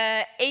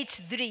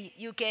 8:3,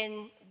 you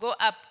can go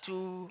up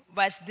to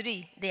verse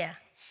 3 there.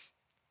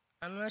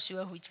 I'm not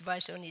sure which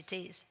version it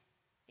is.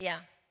 Yeah.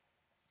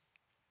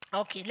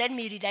 Okay, let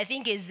me read. I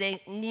think it's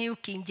the New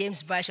King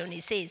James Version.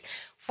 It says,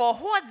 for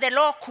what the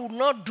law could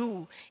not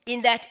do,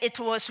 in that it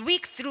was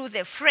weak through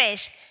the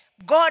flesh,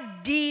 God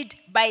did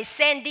by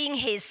sending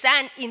his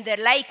son in the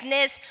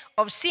likeness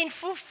of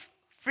sinful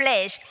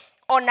flesh.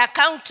 On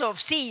account of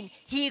sin,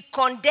 he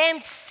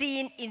condemned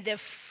sin in the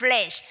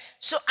flesh.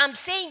 So I'm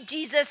saying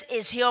Jesus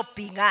is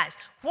helping us.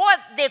 What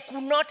they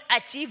could not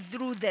achieve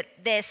through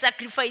the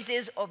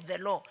sacrifices of the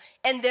law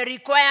and the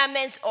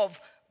requirements of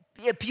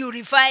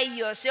purify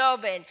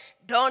yourself and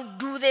don't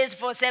do this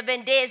for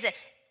 7 days,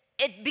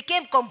 it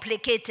became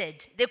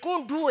complicated. They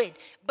couldn't do it.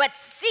 But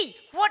see,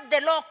 what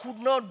the law could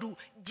not do,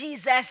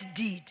 Jesus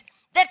did.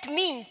 That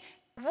means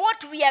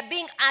what we are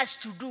being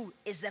asked to do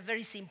is a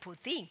very simple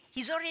thing.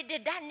 He's already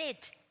done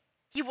it.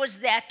 He was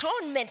the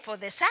atonement for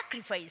the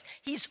sacrifice.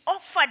 He's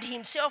offered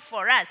himself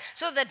for us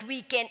so that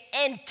we can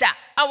enter.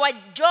 Our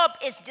job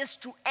is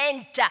just to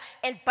enter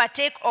and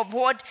partake of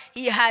what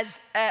he has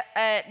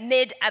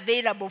made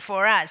available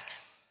for us.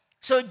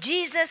 So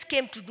Jesus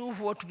came to do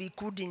what we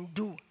couldn't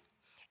do.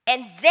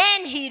 And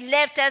then he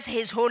left us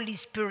his Holy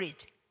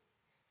Spirit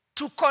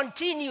to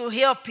continue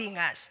helping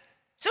us.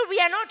 So we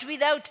are not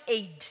without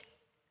aid,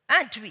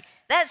 aren't we?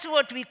 That's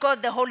what we call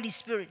the Holy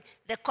Spirit,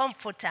 the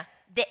comforter,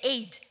 the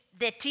aid,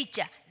 the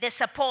teacher, the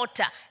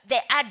supporter, the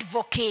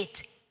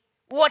advocate.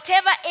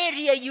 Whatever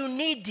area you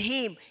need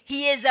him,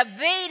 he is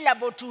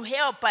available to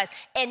help us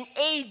and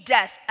aid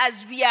us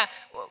as we are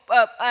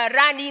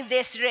running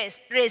this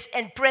race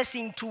and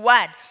pressing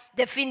toward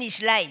the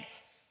finish line.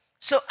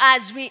 So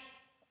as we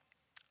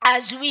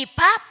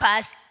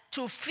purpose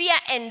to fear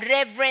and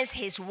reverence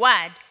his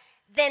word,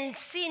 then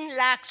sin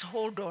lacks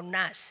hold on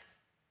us.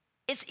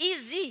 It's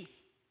easy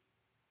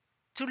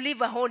to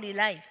live a holy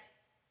life.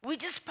 We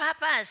just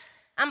purpose.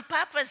 I'm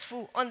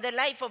purposeful on the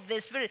life of the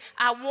Spirit.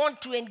 I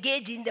want to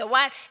engage in the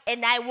word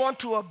and I want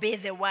to obey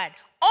the word.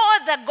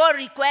 All that God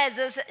requires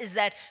us is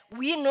that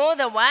we know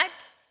the word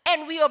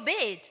and we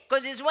obey it.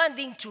 Because it's one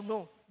thing to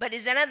know, but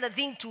it's another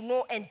thing to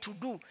know and to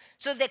do.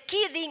 So the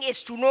key thing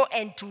is to know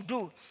and to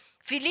do.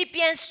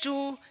 Philippians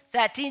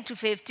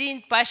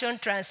 2:13-15, Passion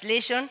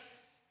Translation.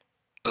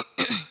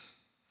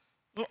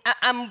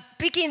 I'm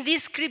picking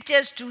these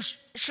scriptures to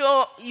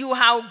show you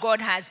how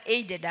God has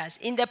aided us.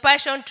 In the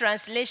Passion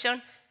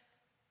Translation,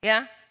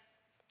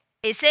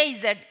 it says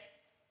that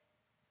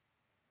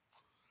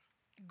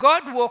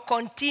God will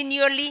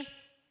continually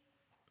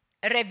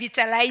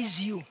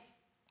revitalize you.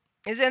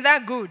 Isn't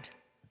that good?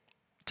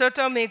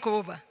 Total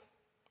makeover.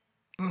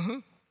 Mm-hmm.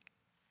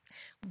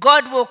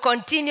 God will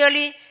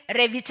continually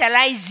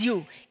revitalize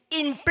you,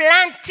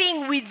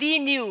 implanting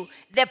within you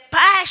the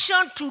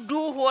passion to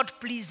do what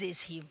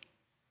pleases him.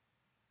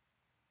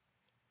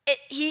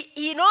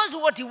 He knows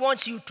what he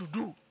wants you to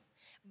do,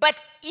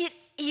 but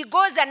he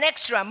goes an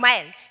extra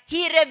mile.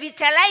 He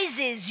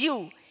revitalizes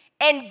you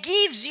and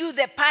gives you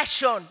the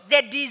passion,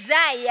 the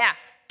desire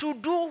to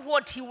do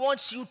what he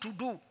wants you to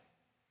do.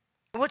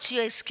 What's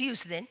your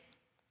excuse then?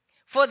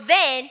 For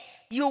then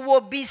you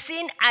will be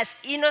seen as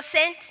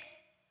innocent.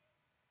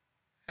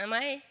 Am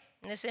I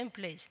in the same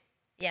place?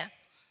 Yeah.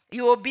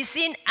 You will be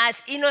seen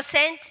as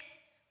innocent,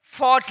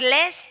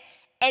 faultless,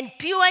 and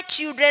pure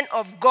children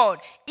of God,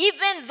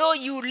 even though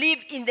you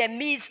live in the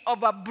midst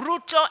of a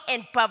brutal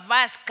and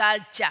perverse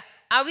culture.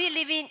 Are we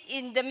living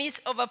in the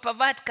midst of a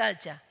perverse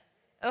culture?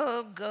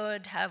 Oh,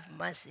 God, have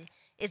mercy.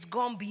 It's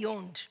gone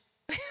beyond.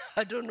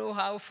 I don't know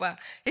how far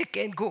it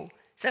can go.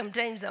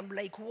 Sometimes I'm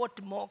like,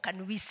 what more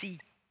can we see?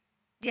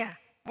 Yeah,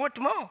 what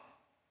more?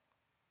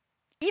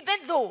 Even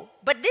though,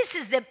 but this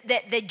is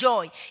the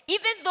joy.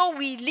 Even though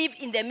we live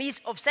in the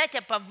midst of such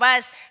a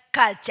perverse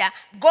culture,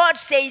 God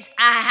says,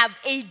 I have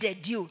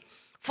aided you.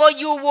 For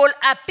you will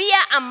appear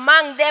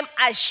among them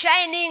as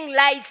shining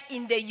lights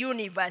in the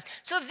universe.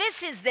 So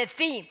this is the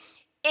theme.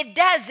 It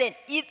doesn't,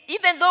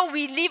 even though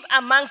we live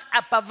amongst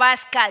a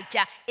perverse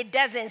culture, it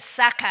doesn't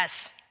suck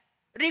us.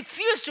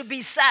 Refuse to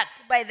be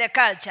sucked by the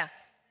culture.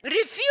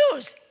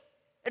 Refuse.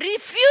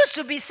 Refuse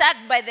to be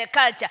sucked by the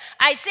culture.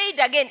 I say it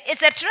again,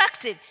 it's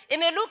attractive. It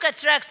may look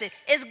attractive.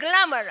 It's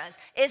glamorous.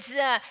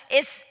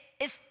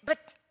 But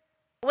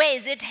where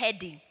is it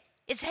heading?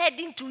 It's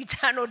heading to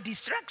eternal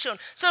destruction.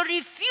 So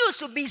refuse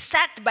to be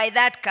sucked by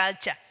that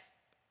culture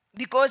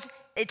because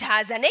it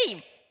has a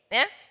name.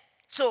 Yeah?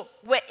 So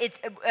where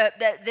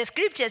the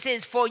scripture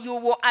says, for you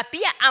will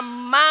appear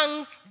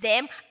among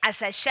them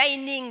as a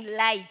shining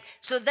light.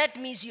 So that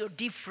means you're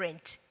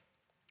different.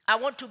 I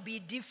want to be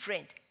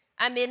different.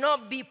 I may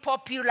not be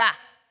popular,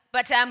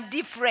 but I'm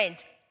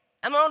different.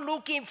 I'm not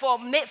looking for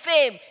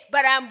fame,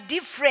 but I'm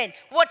different.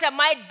 What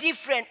am I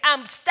different?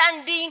 I'm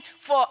standing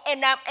for,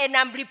 and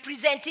I'm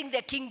representing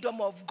the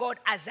kingdom of God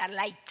as a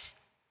light.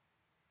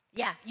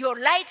 Yeah, your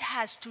light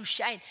has to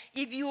shine.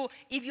 If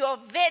you're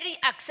very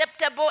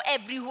acceptable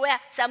everywhere,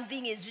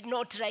 something is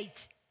not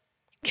right.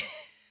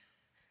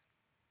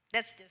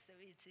 That's just the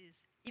way it is.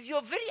 If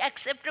you're very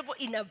acceptable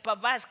in a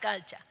perverse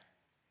culture,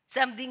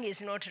 something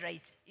is not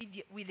right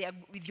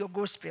with your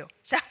gospel.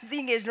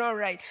 Something is not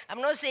right. I'm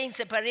not saying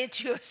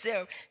separate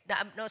yourself.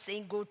 I'm not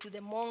saying go to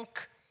the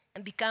monk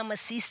and become a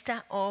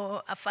sister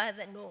or a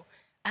father. No.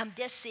 I'm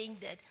just saying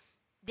that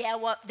there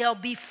will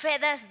be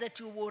feathers that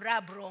you will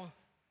rub wrong.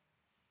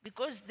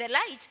 Because the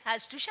light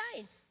has to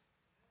shine.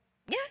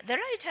 Yeah, the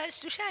light has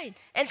to shine.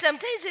 And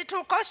sometimes it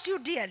will cost you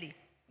dearly,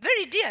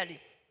 very dearly.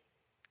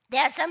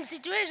 There are some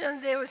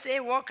situations they will say,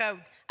 walk out.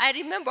 I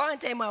remember one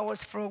time I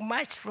was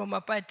frog-marched from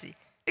a party.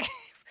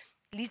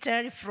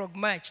 Literally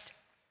frog-marched.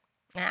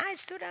 And I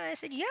stood and I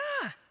said, yeah,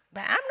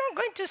 but I'm not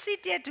going to sit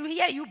here to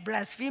hear you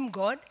blaspheme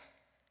God.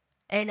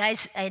 And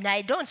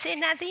I don't say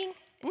nothing.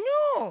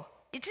 No,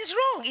 it is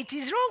wrong, it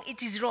is wrong,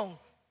 it is wrong.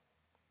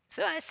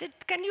 So I said,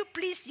 can you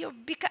please,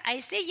 I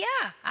say,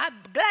 yeah, I'll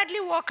gladly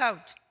walk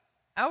out.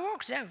 I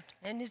walked out,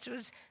 and it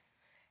was,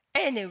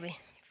 anyway,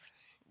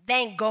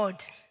 thank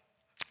God,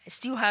 I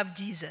still have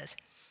Jesus.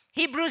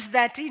 Hebrews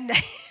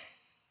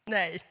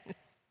 13:9.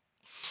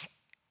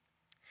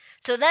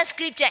 So that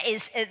scripture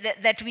is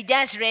that we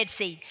just read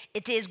saying,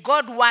 it is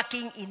God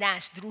working in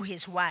us through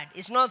his word.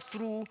 It's not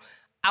through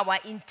our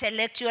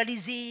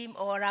intellectualism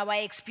or our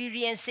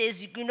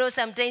experiences. You know,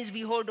 sometimes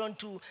we hold on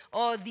to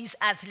all these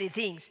earthly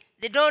things.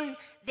 They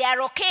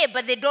are okay,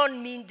 but they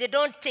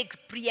don't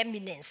take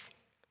preeminence.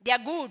 They are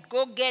good.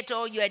 Go get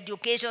all your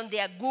education. They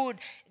are good.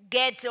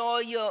 Get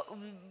all your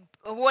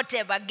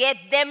whatever. Get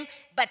them.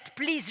 But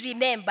please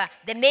remember,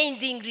 the main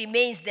thing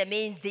remains the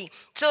main thing.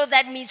 So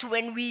that means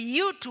when we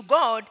yield to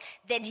God,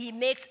 then he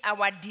makes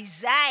our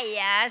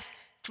desires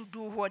to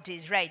do what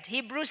is right.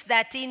 Hebrews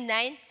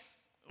 13:9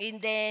 in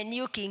the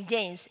New King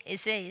James, it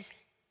says,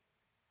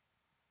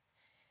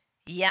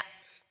 yeah.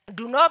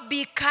 Do not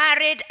be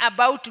carried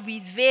about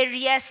with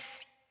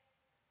various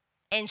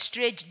and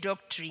strange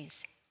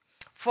doctrines,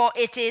 for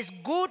it is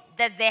good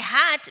that the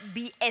heart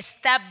be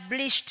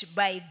established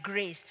by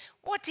grace.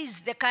 What is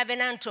the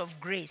covenant of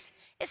grace?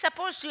 It's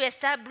supposed to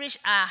establish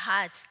our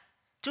hearts,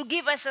 to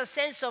give us a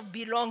sense of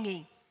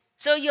belonging.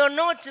 So you're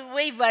not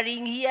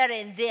wavering here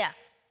and there,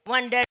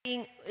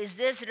 wondering, is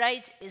this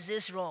right? Is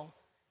this wrong?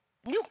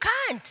 You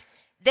can't.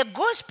 The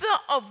gospel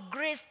of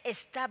grace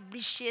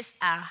establishes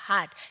our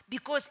heart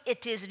because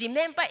it is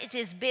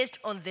based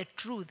on the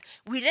truth.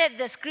 We read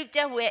the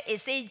scripture where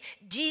it says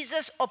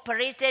Jesus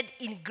operated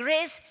in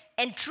grace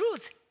and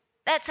truth.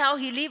 That's how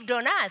he lived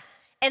on earth.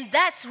 And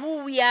that's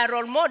who we are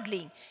role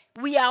modeling.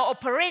 We are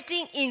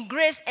operating in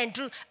grace and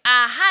truth.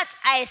 Our hearts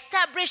are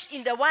established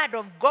in the word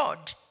of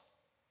God,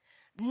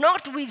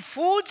 not with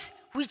foods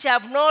which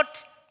have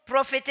not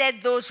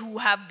profited those who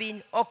have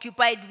been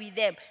occupied with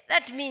them.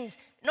 That means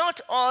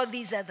not all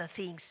these other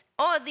things.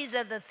 All these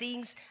other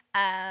things,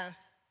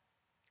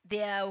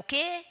 they are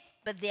okay,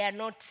 but they are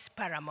not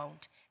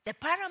paramount. The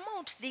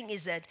paramount thing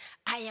is that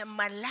I am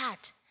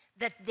alert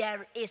that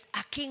there is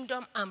a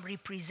kingdom I'm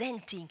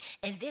representing,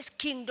 and this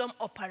kingdom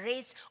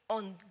operates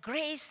on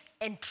grace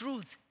and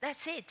truth.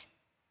 That's it.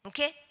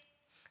 Okay?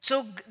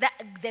 So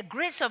the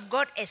grace of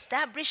God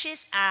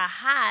establishes our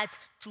hearts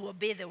to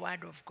obey the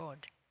word of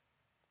God.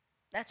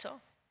 That's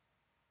all.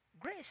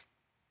 Grace.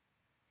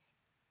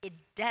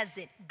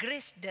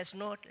 Grace does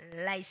not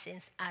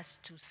license us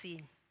to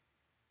sin.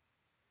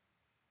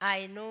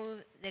 I know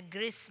the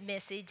grace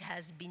message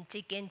has been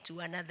taken to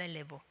another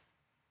level.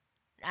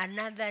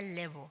 Another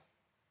level.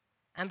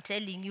 I'm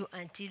telling you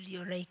until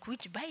you're like,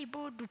 which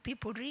Bible do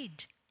people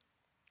read?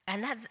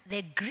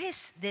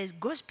 The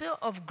gospel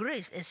of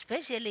grace,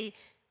 especially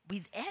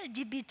with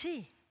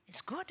LGBT,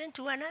 it's gotten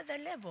to another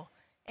level.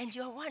 And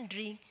you're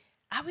wondering,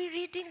 are we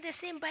reading the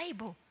same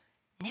Bible?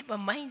 Never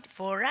mind,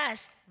 for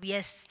us, we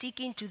are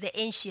sticking to the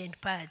ancient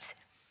parts.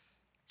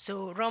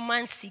 So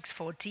Romans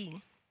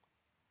 6:14,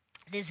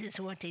 this is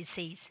what it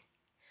says.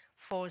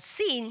 For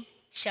sin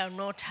shall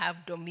not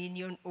have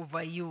dominion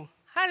over you.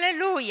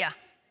 Hallelujah.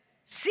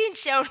 Sin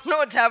shall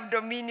not have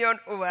dominion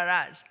over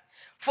us.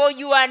 For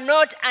you are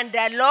not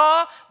under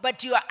law,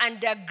 but you are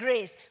under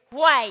grace.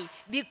 Why?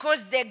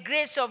 Because the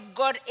grace of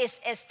God is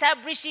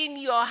establishing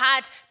your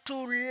heart to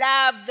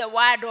love the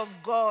word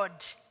of God.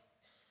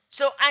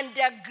 So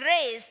under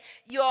grace,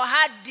 your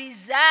heart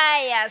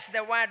desires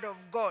the word of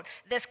God.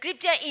 The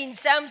scripture in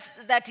Psalms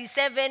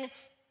 37,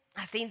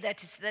 I think that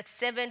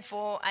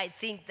 7:4, I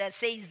think, that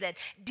says that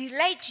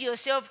delight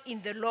yourself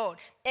in the Lord,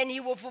 and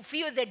He will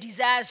fulfill the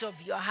desires of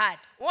your heart.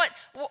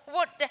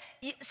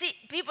 See,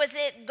 people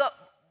say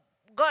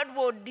God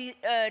will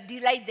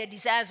delight the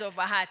desires of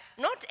our heart.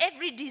 Not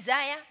every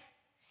desire.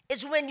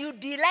 It's when you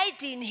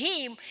delight in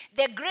Him,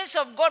 the grace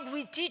of God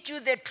will teach you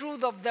the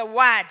truth of the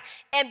word.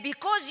 And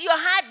because your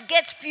heart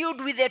gets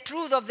filled with the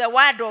truth of the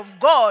word of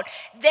God,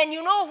 then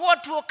you know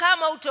what will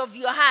come out of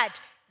your heart?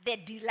 The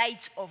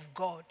delights of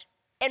God.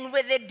 And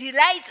when the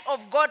delights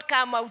of God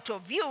come out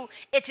of you,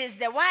 it is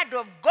the word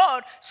of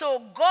God. So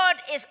God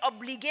is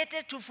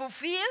obligated to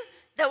fulfill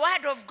the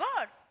word of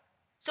God.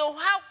 So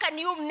how can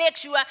you make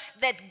sure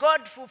that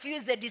God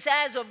fulfills the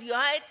desires of your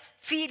heart?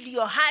 Fill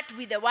your heart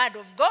with the word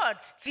of God.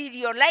 Fill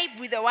your life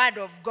with the word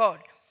of God.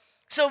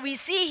 So we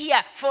see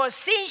here, for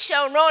sin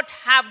shall not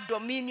have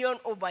dominion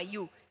over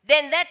you.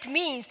 Then that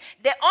means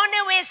the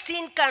only way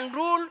sin can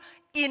rule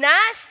in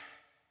us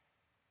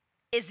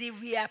is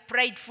if we are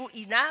prideful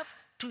enough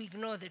to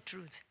ignore the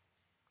truth.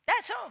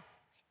 That's all.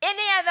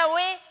 Any other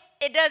way,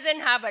 it doesn't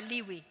have a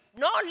leeway.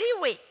 No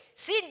leeway.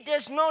 Sin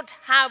does not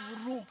have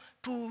room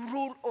to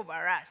rule over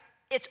us.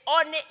 It's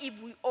only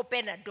if we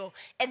open a door.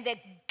 And the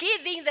key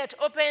thing that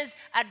opens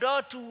a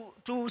door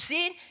to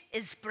sin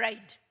is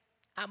pride.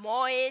 I'm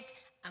all it,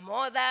 I'm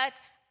all that,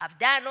 I've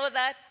done all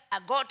that, I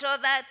got all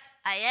that,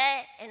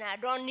 and I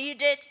don't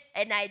need it,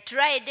 and I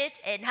tried it,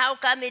 and how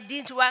come it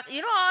didn't work?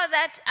 You know, all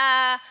that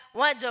are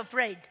words of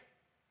pride,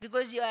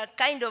 because you are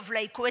kind of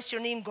like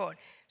questioning God.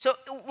 So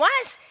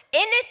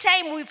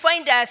anytime we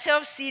find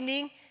ourselves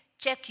sinning,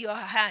 check your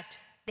heart.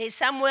 There's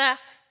somewhere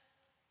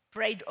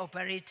pride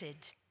operated.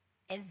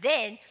 And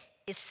then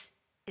it's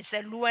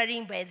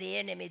alluring by the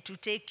enemy to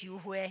take you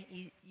where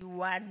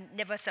you are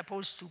never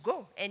supposed to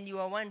go. And you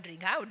are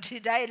wondering, how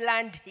did I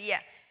land here?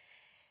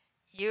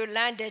 You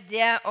landed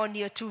there on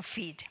your 2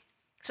 feet.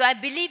 So I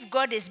believe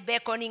God is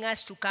beckoning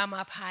us to come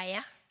up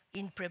higher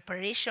in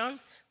preparation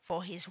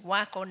for His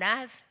work on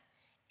earth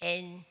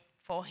and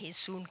for His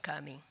soon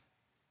coming.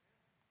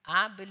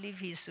 I believe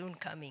He's soon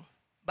coming.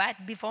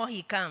 But before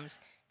He comes,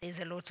 there's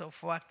a lot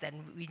of work that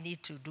we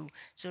need to do.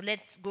 So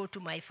let's go to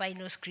my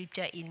final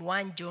scripture in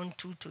 1 John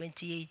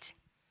 2:28.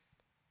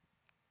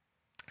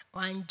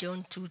 1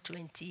 John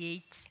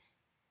 2:28.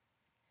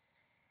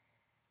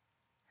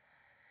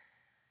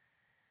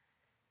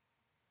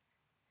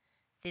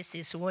 This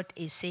is what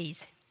it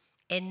says.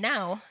 And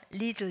now,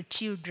 little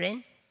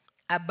children,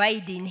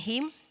 abide in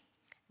Him,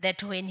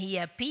 that when He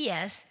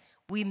appears,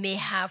 we may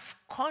have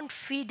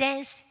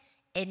confidence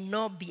and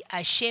not be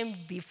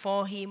ashamed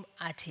before Him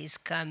at His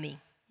coming.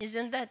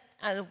 Isn't that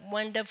a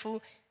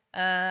wonderful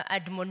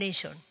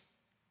admonition?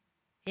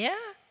 Yeah?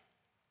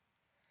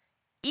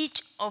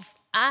 Each of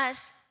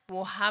us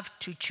will have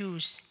to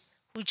choose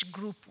which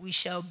group we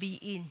shall be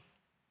in.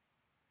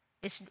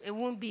 It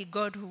won't be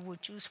God who will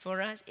choose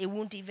for us. It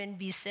won't even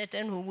be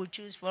Satan who will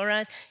choose for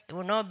us. It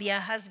will not be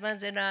our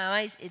husbands and our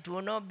wives. It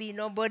will not be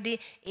nobody.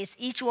 It's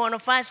each one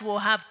of us will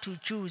have to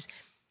choose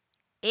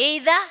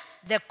either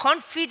the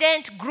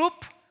confident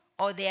group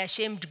or the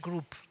ashamed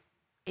group.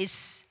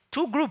 It's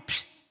 2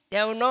 groups.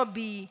 There will not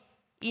be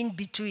in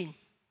between.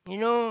 You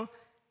know,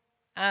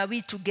 are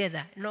we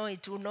together? No,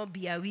 it will not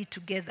be are we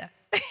together.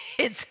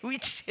 It's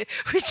which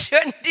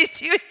one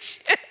did you choose?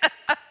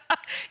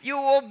 You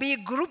will be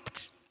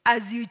grouped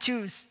as you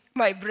choose,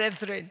 my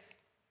brethren.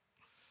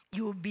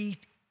 You will be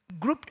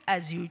grouped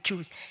as you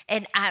choose.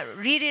 And I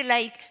really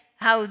like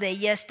how the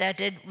year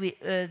started with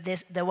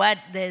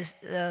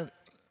the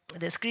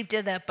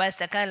scripture that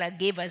Pastor Carla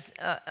gave us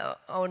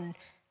on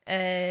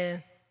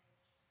the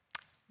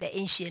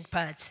ancient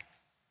parts.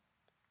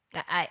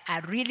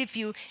 I really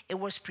feel it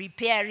was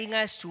preparing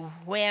us to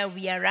where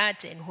we are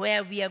at and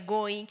where we are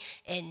going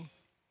and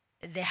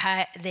the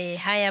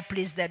higher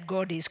place that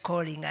God is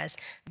calling us,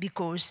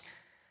 because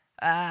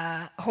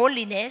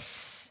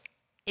holiness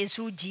is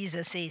who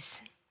Jesus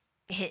is.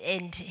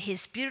 And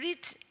His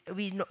Spirit,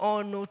 we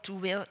all know too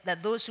well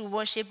that those who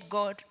worship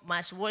God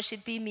must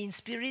worship Him in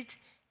spirit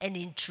and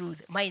in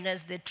truth.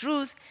 Minus the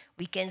truth,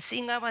 we can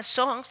sing our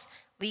songs,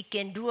 we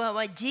can do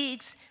our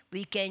jigs,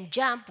 we can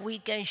jump, we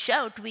can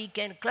shout, we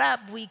can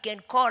clap, we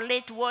can call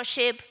it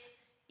worship.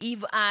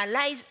 If our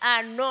lives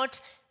are not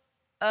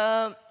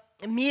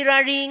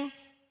mirroring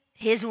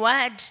His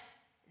word,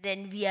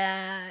 then we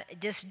are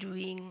just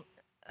doing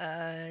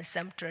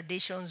some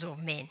traditions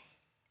of men.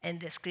 And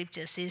the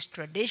scripture says,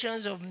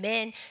 traditions of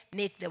men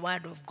make the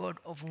word of God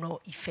of no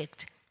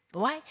effect.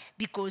 Why?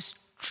 Because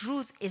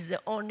truth is the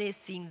only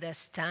thing that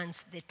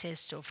stands the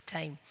test of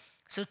time.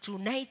 So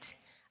tonight,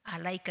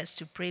 I'd like us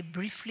to pray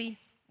briefly,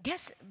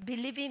 just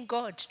believing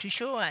God to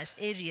show us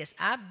areas.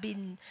 I've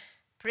been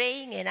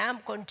praying and I'm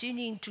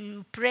continuing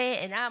to pray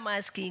and I'm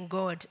asking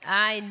God,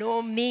 I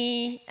know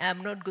me,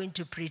 I'm not going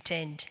to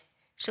pretend.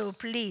 So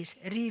please,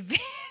 reveal.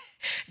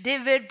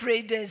 David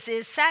prayed and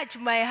said, search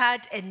my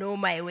heart and know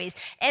my ways.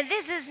 And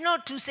this is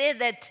not to say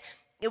that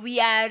we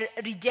are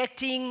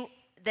rejecting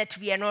that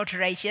we are not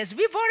righteous.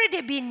 We've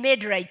already been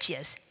made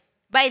righteous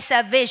by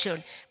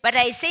salvation. But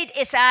I said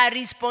it's our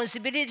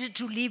responsibility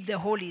to live the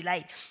holy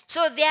life.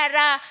 So there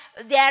are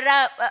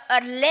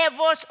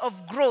levels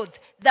of growth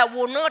that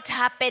will not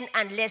happen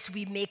unless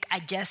we make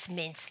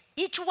adjustments.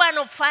 Each one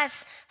of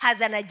us has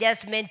an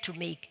adjustment to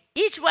make.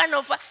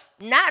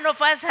 None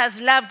of us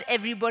has loved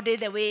everybody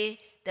the way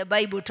the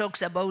Bible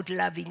talks about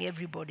loving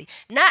everybody.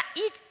 Now,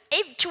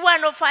 each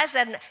one of us,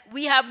 and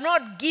we have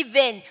not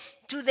given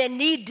to the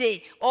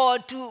needy or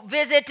to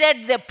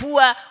visited the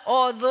poor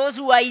or those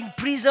who are in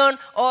prison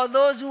or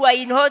those who are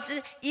in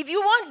hospital. If you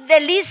want the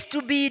list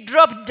to be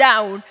dropped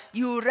down,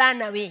 you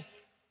run away.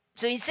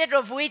 So instead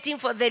of waiting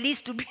for the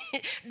list to be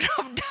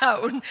dropped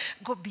down,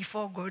 go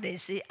before God and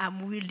say,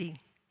 I'm willing.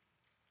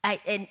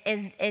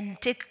 And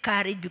take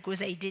courage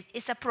because I did.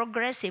 It's a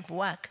progressive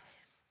work.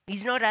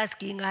 He's not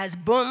asking us,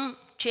 boom,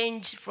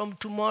 change from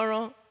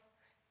tomorrow.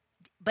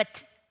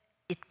 But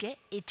it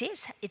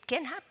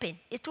can happen.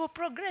 It will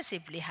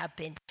progressively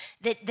happen.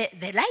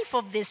 The life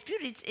of the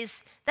Spirit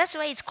that's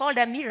why it's called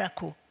a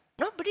miracle.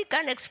 Nobody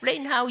can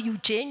explain how you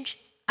change.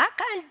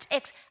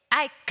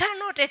 I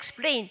cannot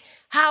explain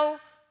how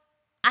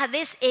at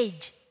this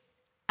age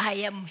I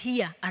am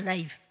here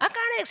alive. I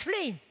can't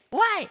explain.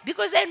 Why?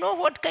 Because I know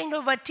what kind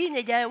of a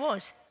teenager I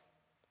was.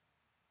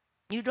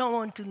 You don't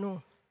want to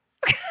know.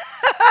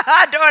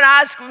 Don't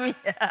ask me.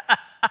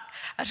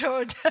 I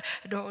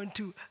don't want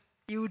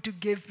you to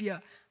give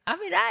your.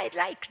 I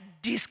like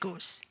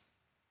discourse,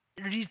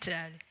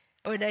 literally.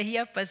 When I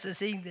hear Pastor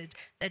saying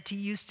that he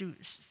used to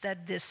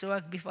start this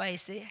work before, I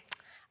say,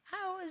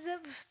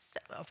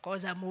 of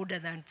course, I'm older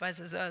than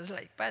Pastor, so I was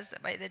like, Pastor,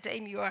 by the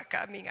time you are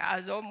coming, I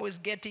was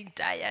almost getting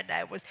tired.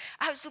 I was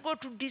to go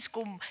to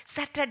disco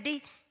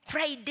Saturday,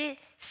 Friday,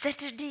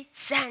 Saturday,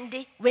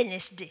 Sunday,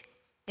 Wednesday.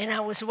 And I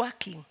was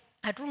working.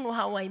 I don't know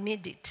how I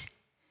made it.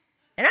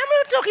 And I'm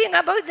not talking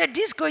about the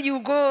disco, you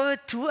go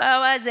 2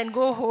 hours and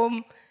go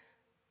home.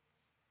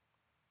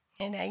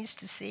 And I used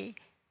to say,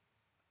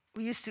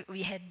 we were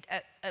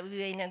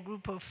in a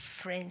group of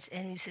friends,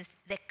 and we said,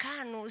 the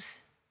car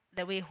knows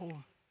the way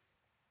home.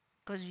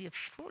 Because we are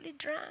fully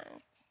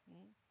drunk.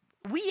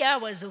 Wee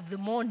hours of the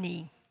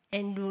morning.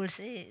 And we will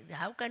say,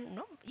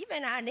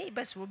 even our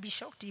neighbors will be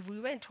shocked if we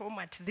went home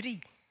at 3.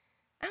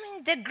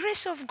 The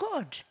grace of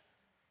God.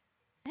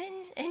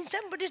 And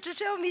somebody to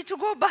tell me to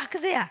go back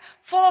there.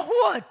 For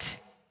what?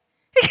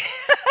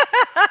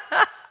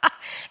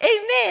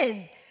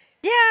 Amen.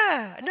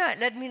 Yeah. No,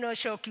 let me not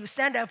shock you.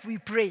 Stand up, we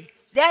pray.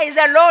 There is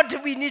a lot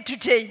we need to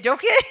change,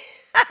 okay?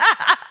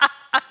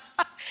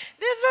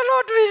 There's a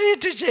lot we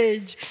need to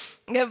change.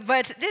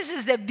 But this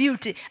is the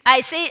beauty.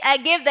 I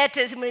gave that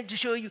testimony to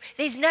show you.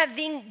 There's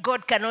nothing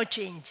God cannot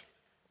change.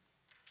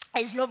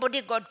 There's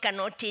nobody God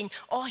cannot change.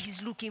 All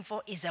he's looking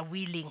for is a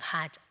willing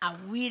heart. A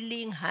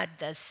willing heart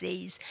that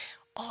says,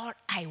 all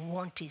I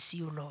want is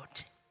you, Lord.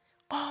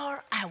 All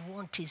I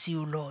want is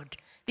you, Lord.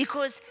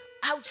 Because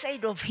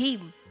outside of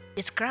him,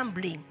 it's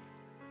crumbling.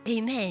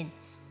 Amen.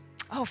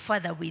 Oh,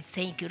 Father, we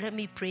thank you. Let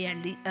me pray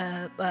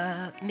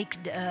make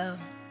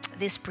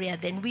this prayer.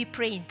 Then we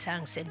pray in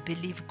tongues and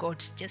believe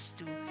God just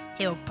to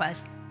help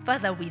us.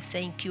 Father, we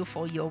thank you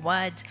for your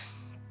word.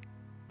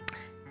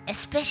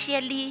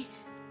 Especially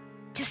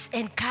just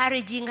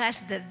encouraging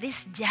us that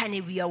this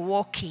journey we are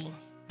walking,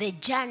 the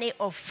journey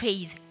of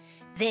faith,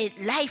 the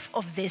life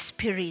of the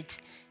Spirit,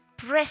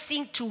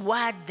 pressing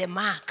toward the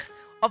mark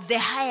of the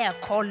higher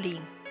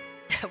calling.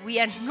 We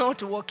are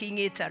not walking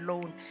it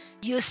alone.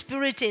 Your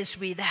Spirit is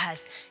with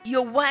us.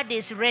 Your word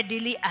is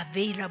readily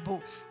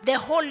available. The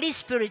Holy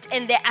Spirit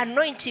and the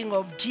anointing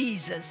of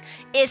Jesus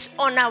is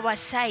on our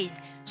side.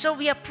 So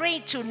we are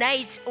praying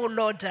tonight, O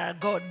Lord our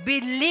God,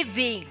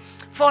 believing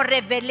for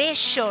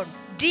revelation,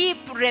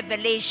 deep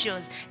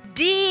revelations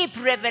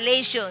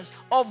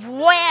of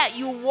where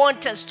you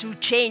want us to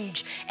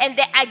change and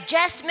the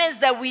adjustments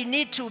that we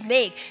need to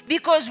make,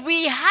 because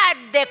we had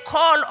the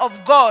call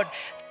of God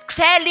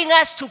telling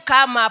us to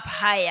come up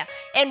higher,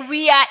 and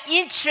we are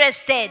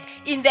interested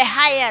in the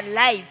higher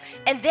life.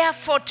 And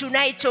therefore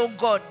tonight, oh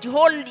God,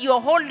 your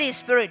Holy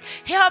Spirit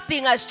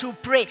helping us to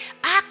pray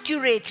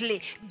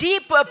accurately,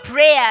 deeper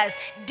prayers,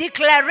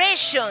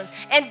 declarations,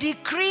 and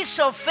decrees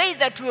of faith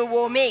that we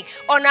will make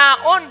on our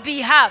own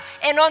behalf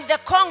and on the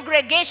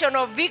congregation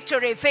of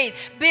Victory Faith,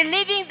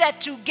 believing that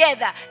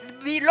together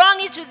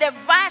belonging to the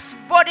vast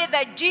body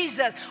that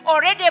Jesus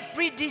already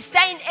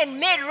predestined and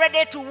made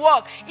ready to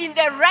walk in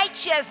the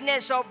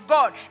righteousness of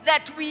God,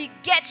 that we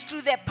get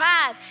to the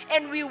path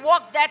and we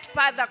walk that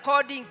path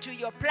according to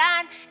your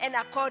plan and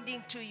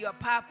according to your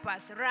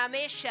purpose.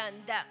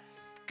 Rameshanda.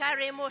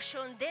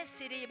 Karemoshon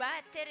desiriba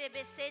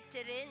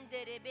terebesete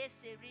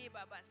renderebese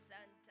riba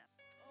basanta.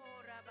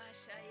 Oh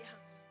Rabashaya.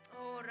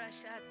 Oh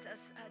Rashata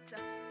Sata.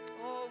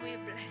 Oh, we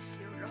bless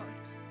you, Lord.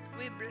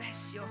 We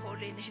bless your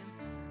holy name.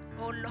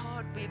 Oh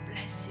Lord, we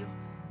bless you.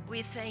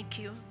 We thank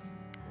you.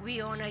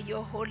 We honor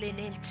your holy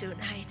name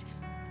tonight.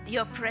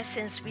 Your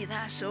presence with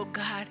us, oh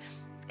God,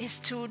 is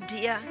too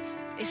dear.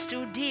 It's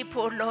too deep,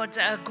 oh Lord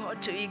our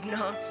God, to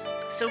ignore.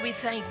 So we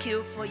thank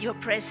you for your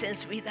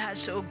presence with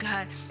us, oh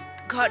God.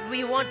 God,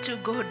 we want to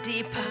go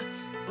deeper.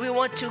 We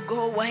want to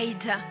go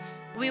wider.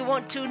 We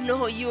want to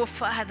know you,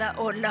 Father,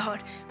 oh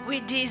Lord. We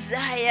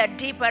desire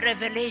deeper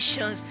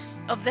revelations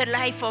of the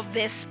life of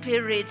the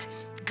Spirit.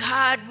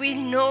 God, we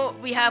know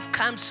we have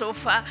come so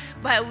far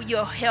by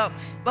your help,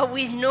 but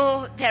we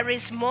know there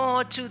is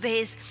more to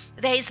this.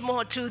 There is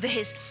more to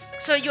this.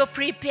 So you're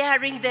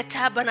preparing the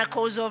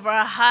tabernacles of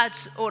our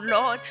hearts, oh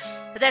Lord,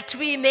 that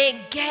we may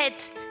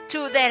get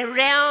to the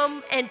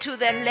realm and to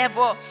the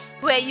level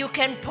where you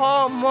can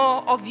pour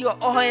more of your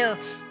oil.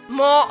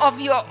 More of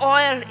your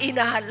oil in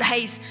our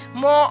lives,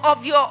 more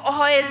of your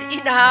oil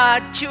in our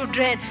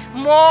children,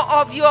 more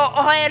of your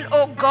oil,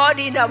 oh God,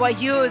 in our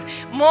youth,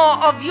 more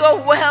of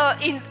your oil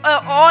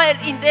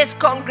in this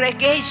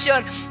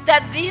congregation,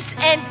 that these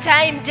end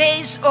time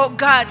days, oh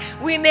God,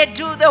 we may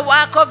do the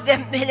work of the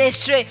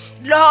ministry.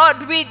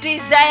 Lord, we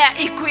desire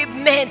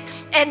equipment,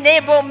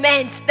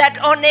 enablement that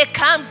only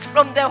comes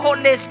from the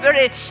Holy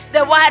Spirit,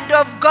 the Word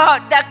of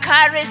God that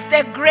carries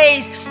the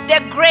grace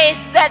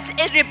that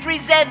it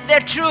represents the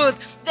truth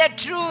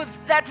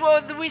that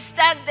will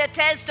withstand the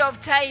test of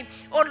time.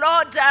 Oh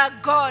Lord our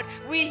God,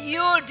 we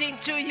yielding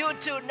to you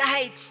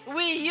tonight.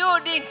 We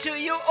yielding to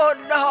you, oh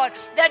Lord,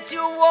 that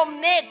you will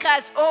make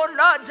us, oh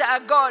Lord our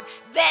God,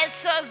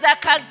 vessels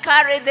that can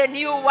carry the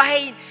new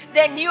wine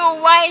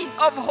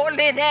of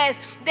holiness,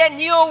 the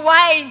new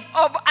wine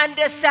of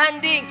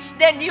understanding,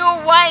 the new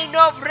wine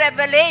of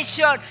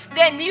revelation,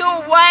 the new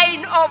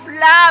wine of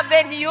love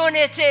and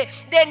unity,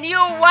 the new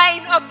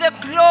wine of the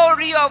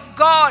glory of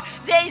God.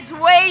 There is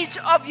weight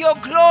of your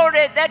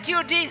glory that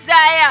you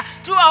desire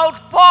to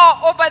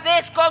outpour over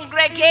this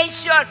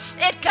congregation.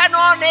 It can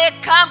only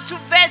come to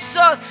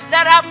vessels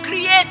that have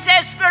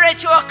created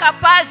spiritual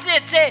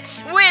capacity.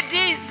 We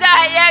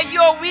desire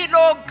your will,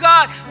 oh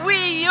God. We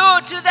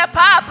yield to the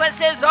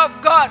purposes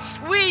of God.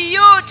 We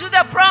yield to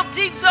the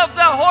promptings of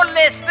the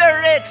Holy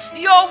Spirit.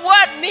 Your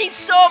word means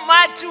so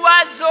much to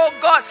us, oh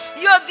God.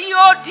 You're the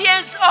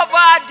audience of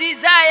our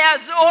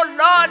desires, oh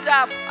Lord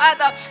our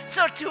Father.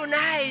 So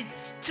tonight,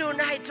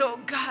 oh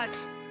God,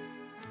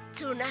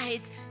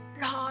 tonight,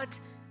 Lord,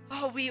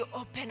 we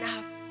open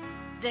up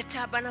the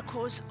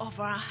tabernacles of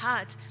our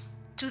heart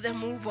to the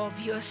move of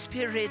your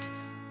Spirit,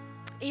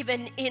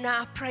 even in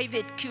our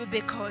private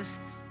cubicles.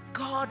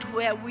 God,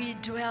 where we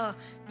dwell,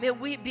 may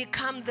we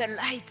become the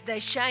light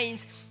that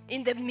shines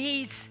in the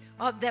midst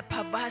of the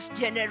perverse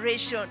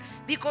generation.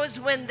 Because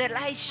when the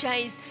light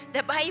shines,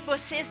 the Bible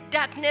says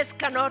darkness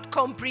cannot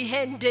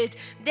comprehend it.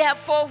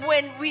 Therefore,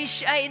 when we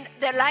shine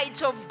the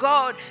light of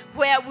God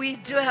where we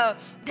dwell,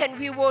 then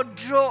we will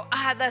draw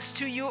others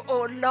to you,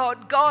 oh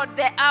Lord. God,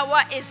 the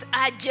hour is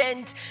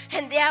urgent,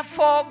 and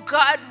therefore,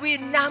 God, we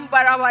number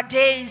our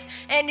days.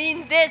 And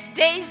in these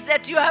days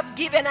that you have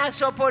given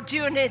us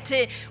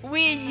opportunity,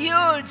 we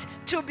yield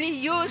to be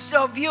used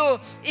of you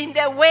in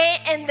the way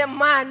and the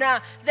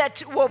manner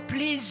that will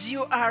please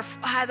you, our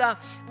Father.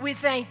 We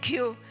thank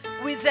you.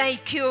 We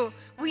thank you.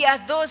 We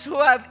are those who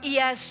have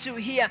ears to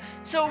hear.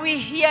 So we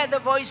hear the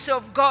voice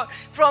of God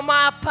from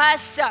our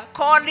pastor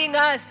calling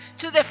us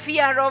to the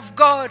fear of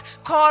God,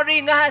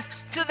 calling us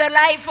to the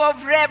life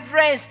of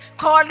reverence,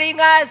 calling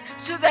us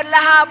to the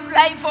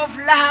life of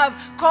love,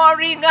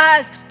 calling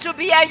us to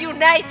be a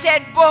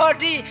united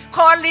body,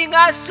 calling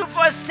us to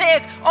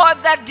forsake all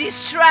that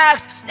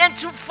distracts and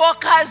to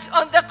focus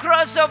on the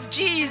cross of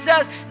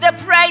Jesus. The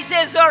price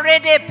is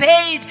already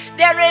paid.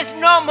 There is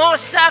no more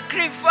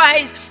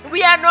sacrifice.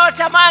 We are not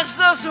amongst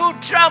those who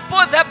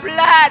trample the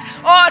blood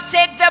or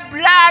take the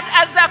blood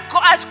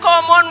as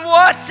common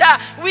water.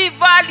 We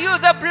value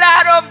the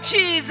blood of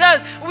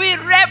Jesus. We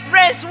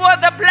reverence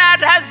what the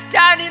blood has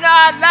done in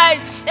our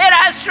lives. It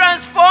has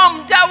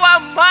transformed our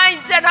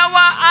minds and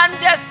our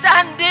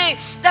understanding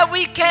that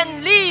we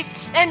can live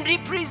and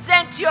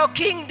represent your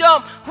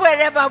kingdom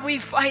wherever we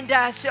find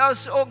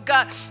ourselves, oh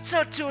God.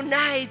 So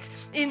tonight,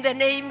 in the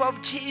name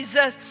of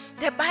Jesus,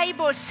 the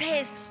Bible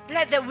says,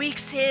 let the weak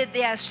say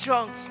they are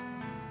strong.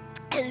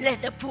 and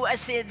let the poor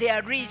say they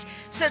are rich.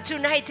 So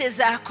tonight is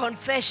our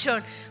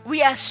confession.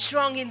 We are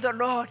strong in the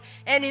Lord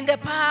and in the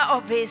power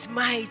of His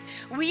might.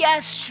 We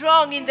are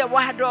strong in the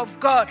Word of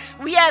God.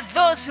 We are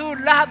those who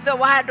love the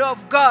Word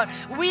of God.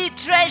 We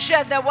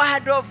treasure the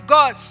Word of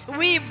God.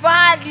 We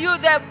value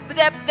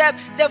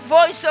the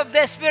voice of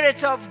the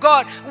Spirit of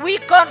God. We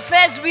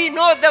confess we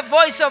know the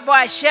voice of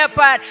our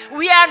shepherd.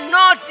 We are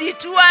not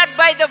detoured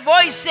by the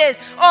voices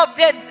of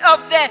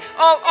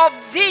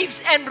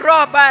thieves and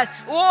robbers.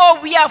 Oh,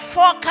 we are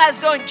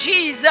focused on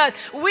Jesus.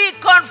 We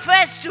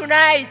confess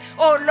tonight,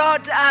 oh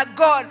Lord our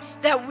God,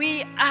 that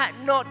we are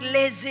not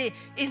lazy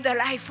in the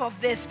life of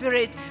the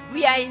Spirit.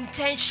 We are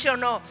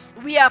intentional.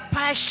 We are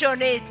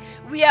passionate.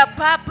 We are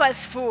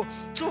purposeful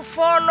to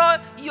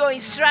follow your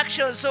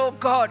instructions, oh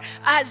God,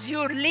 as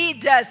you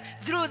lead us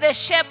through the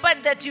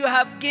shepherd that you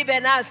have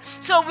given us.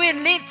 So we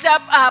lift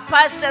up our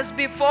pastors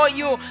before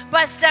you,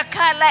 Pastor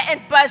Carla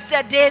and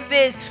Pastor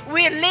Davis.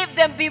 We lift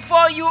them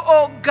before you,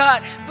 oh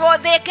God,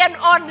 but they can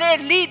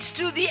only lead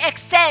to the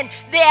extent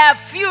they are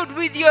filled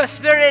with your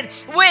Spirit.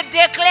 We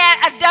declare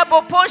a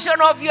double portion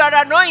of your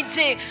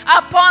anointing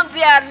upon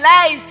their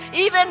lives,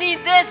 even in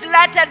these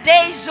latter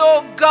days,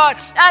 oh God,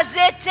 as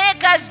they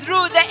take us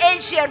through the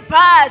ancient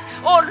past.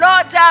 Oh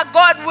Lord our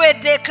God, we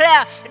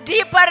declare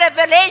deeper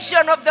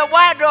revelation of the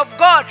Word of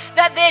God,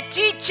 that they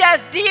teach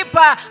us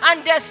deeper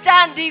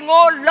understanding.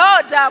 Oh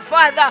Lord our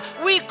Father,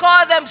 we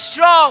call them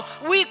strong.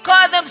 We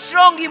call them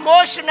strong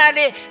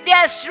emotionally. They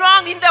are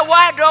strong in the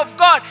Word of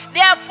God.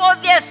 Therefore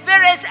their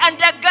spirits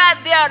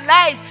undergird their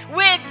lives.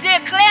 We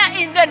declare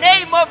in the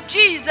name of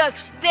Jesus,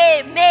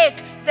 they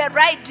make the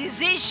right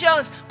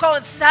decisions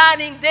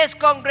concerning this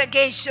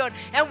congregation,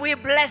 and we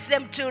bless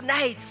them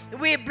tonight.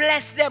 We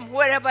bless them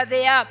wherever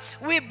they are.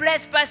 We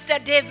bless Pastor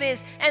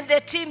Davis and the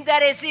team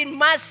that is in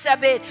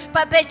Marsabit,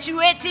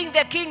 perpetuating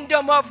the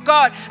kingdom of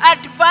God,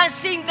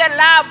 advancing the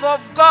love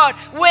of God.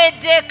 We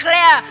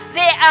declare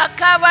they are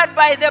covered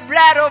by the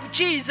blood of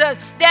Jesus.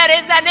 There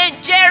is an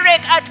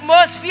angelic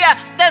atmosphere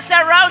that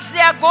surrounds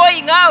their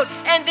going out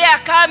and they are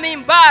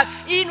coming back.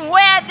 In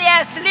where they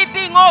are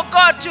sleeping, oh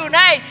God,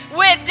 tonight,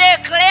 we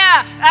declare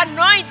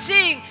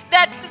anointing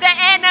that the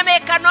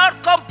enemy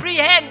cannot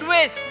comprehend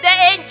with. The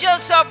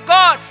angels of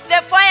God,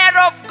 the fire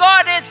of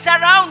God is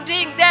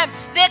surrounding them.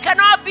 They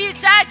cannot be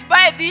touched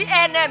by the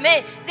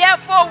enemy.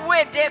 Therefore,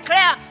 we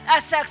declare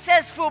a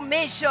successful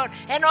mission.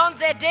 And on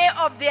the day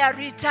of their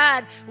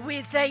return,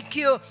 we thank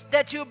you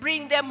that you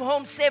bring them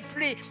home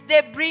safely.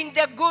 They bring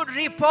the good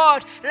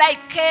report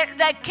like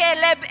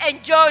Caleb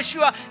and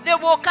Joshua. They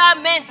will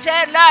come and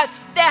tell us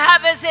the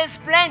harvest is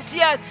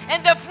plenteous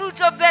and the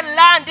fruit of the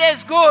land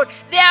is good.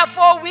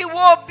 Therefore, we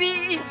will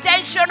be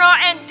intentional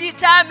and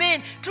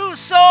determined to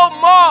sow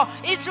more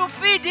into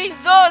feeding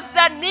those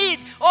that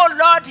need, oh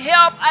Lord,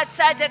 help at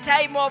such a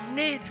time of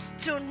need.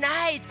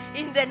 Tonight,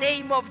 in the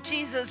name of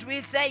Jesus,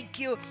 we thank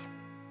you.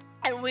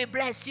 And we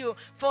bless you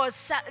for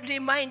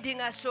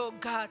reminding us, oh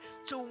God,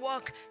 to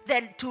walk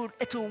and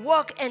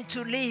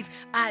to live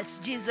as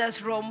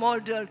Jesus role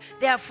modeled.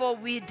 Therefore,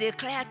 we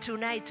declare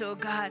tonight, oh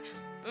God,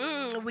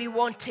 we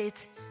want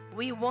it.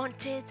 We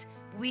want it.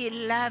 We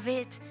love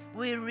it.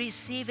 We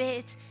receive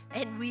it.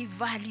 And we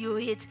value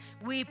it.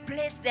 We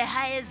place the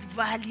highest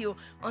value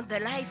on the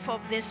life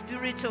of the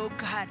Spirit, oh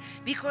God,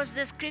 because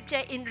the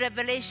scripture in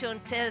Revelation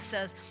tells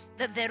us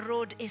that the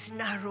road is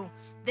narrow.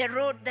 The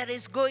road that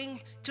is going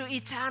to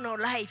eternal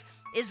life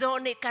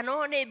can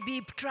only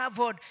be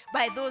traveled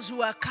by those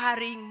who are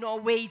carrying no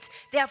weight.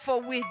 Therefore,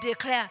 we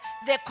declare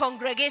the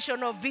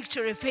congregation of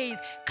Victory Faith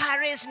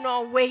carries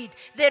no weight.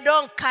 They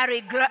don't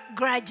carry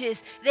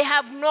grudges. They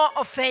have no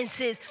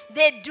offenses.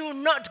 They do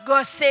not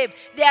gossip.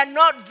 They are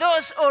not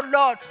those, oh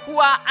Lord, who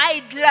are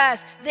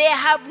idlers. They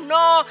have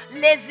no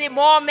lazy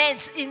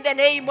moments in the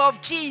name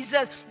of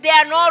Jesus. They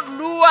are not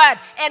lured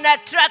and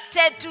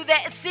attracted to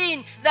the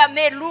sin that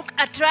may look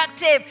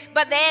attractive,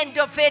 but the end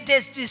of it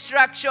is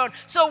destruction.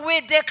 So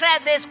we declare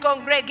this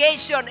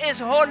congregation is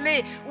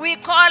holy. We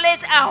call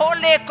it a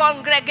holy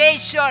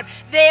congregation.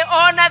 They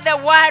honor the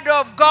Word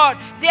of God.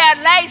 Their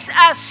lives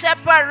are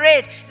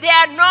separate. They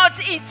are not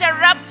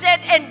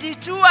interrupted and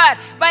detoured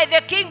by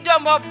the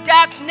kingdom of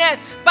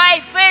darkness. By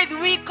faith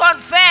we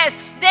confess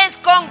this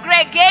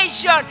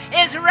congregation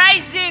is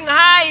rising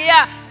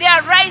higher. They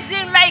are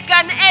rising like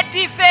an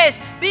edifice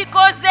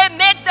because they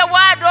make the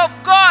Word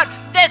of God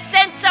the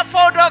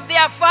centerfold of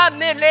their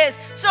families.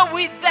 So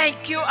we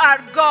thank you,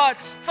 our God,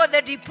 for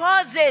the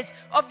deposits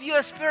of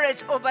your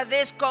Spirit over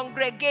this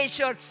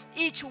congregation.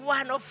 Each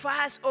one of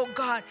us, oh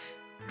God,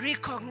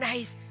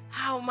 recognize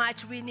how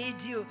much we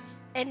need you.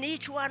 And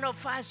each one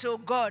of us, oh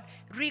God,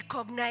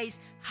 recognize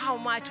how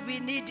much we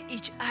need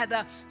each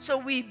other. So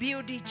we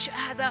build each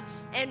other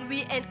and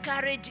we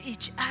encourage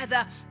each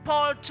other.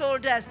 Paul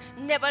told us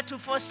never to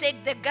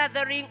forsake the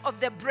gathering of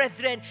the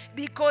brethren,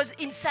 because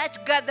in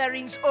such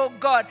gatherings, oh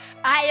God,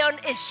 iron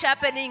is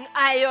sharpening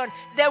iron.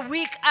 The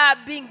weak are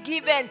being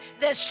given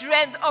the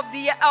strength of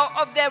the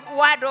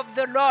word of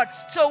the Lord.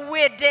 So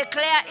we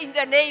declare in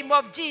the name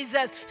of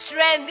Jesus,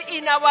 strength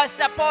in our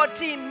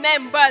supporting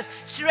members,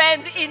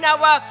 strength in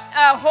our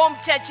home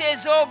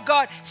churches, oh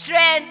God.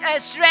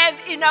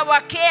 Strength in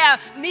our care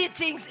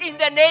meetings in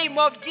the name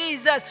of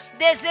Jesus.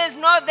 This is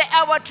not the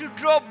hour to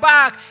draw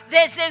back.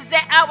 This is the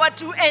hour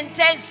to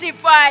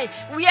intensify.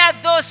 We are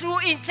those who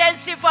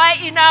intensify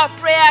in our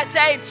prayer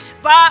time.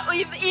 But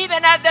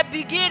even at the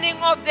beginning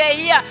of the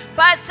year,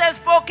 Pastor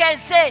spoke and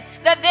said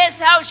that this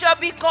house shall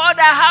be called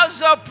a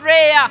house of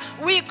prayer.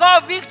 We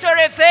call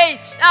Victory Faith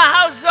a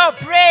house of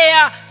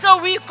prayer.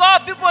 So we call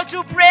people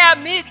to prayer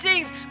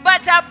meetings,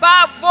 but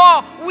above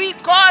all, we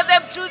call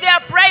them to their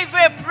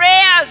private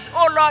prayers,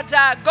 oh Lord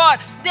our God.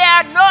 They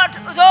are not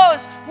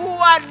those who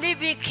are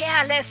living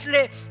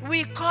carelessly.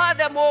 We call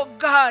them, oh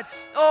God,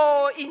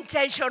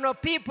 intentional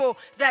people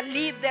that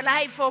live the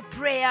life of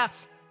prayer,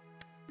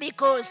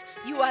 because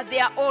you are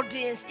their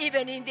audience,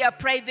 even in their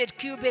private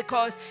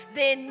cubicles.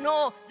 They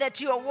know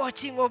that you are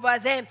watching over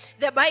them.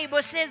 The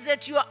Bible says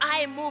that your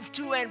eye moves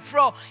to and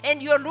fro,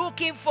 and you're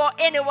looking for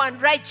anyone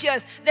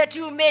righteous, that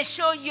you may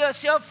show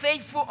yourself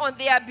faithful on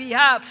their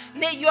behalf.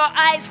 May your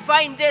eyes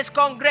find this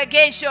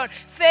congregation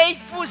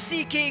faithful,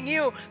 seeking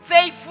you,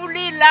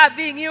 faithfully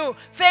loving you,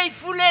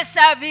 faithfully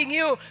serving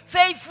you,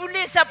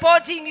 faithfully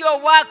supporting your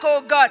work,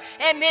 oh God.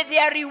 And may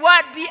their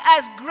reward be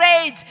as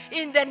great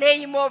in the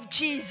name of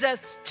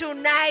Jesus.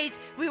 Tonight,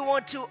 we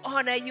want to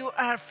honor you,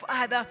 our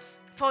Father,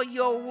 for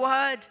your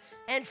word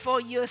and for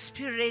your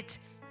spirit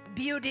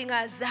building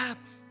us up.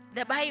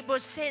 The Bible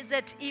says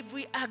that if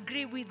we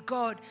agree with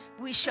God,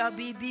 we shall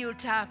be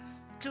built up.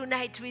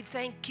 Tonight, we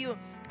thank you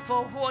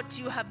for what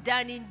you have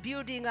done in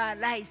building our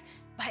lives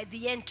by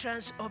the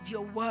entrance of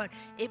your word.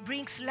 It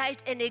brings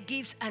light and it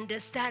gives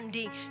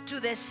understanding to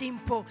the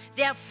simple.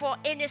 Therefore,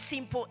 any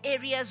simple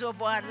areas of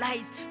our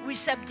lives, we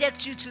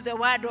subject you to the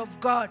word of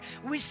God.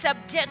 We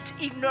subject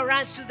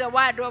ignorance to the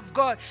word of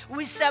God.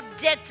 We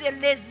subject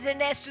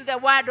laziness to the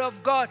word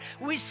of God.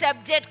 We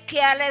subject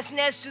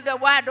carelessness to the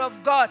word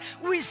of God.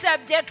 We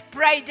subject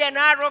pride and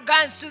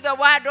arrogance to the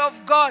word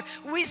of God.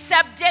 We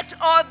subject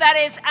all that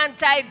is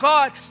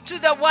anti-God to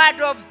the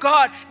word of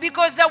God,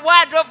 because the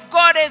word of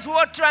God is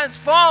what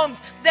transforms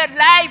the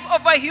life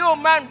of a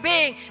human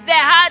being. The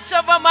heart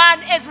of a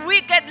man is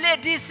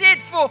wickedly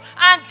deceitful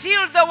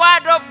until the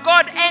word of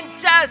God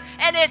enters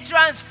and it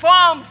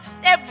transforms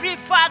every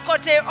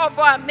faculty of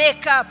our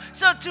makeup.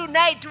 So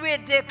tonight we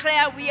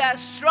declare we are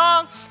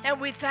strong, and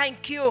we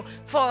thank you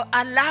for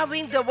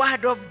allowing the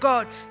word of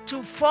God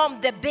to form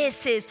the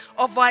basis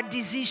of our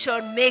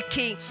decision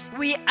making.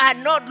 We are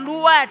not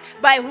lured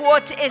by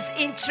what is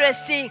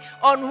interesting,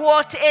 on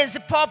what is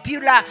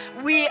popular.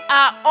 We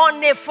are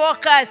only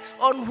focused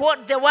on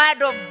what the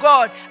word of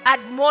God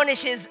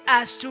admonishes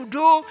us to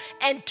do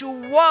and to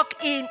walk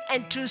in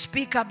and to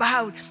speak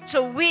about.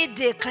 So we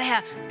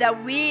declare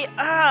that we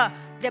are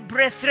the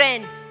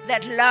brethren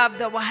that love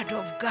the word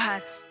of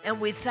God. And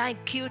we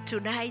thank you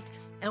tonight,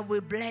 and we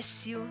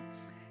bless you.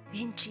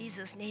 In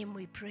Jesus' name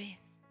we pray.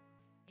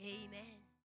 Amen.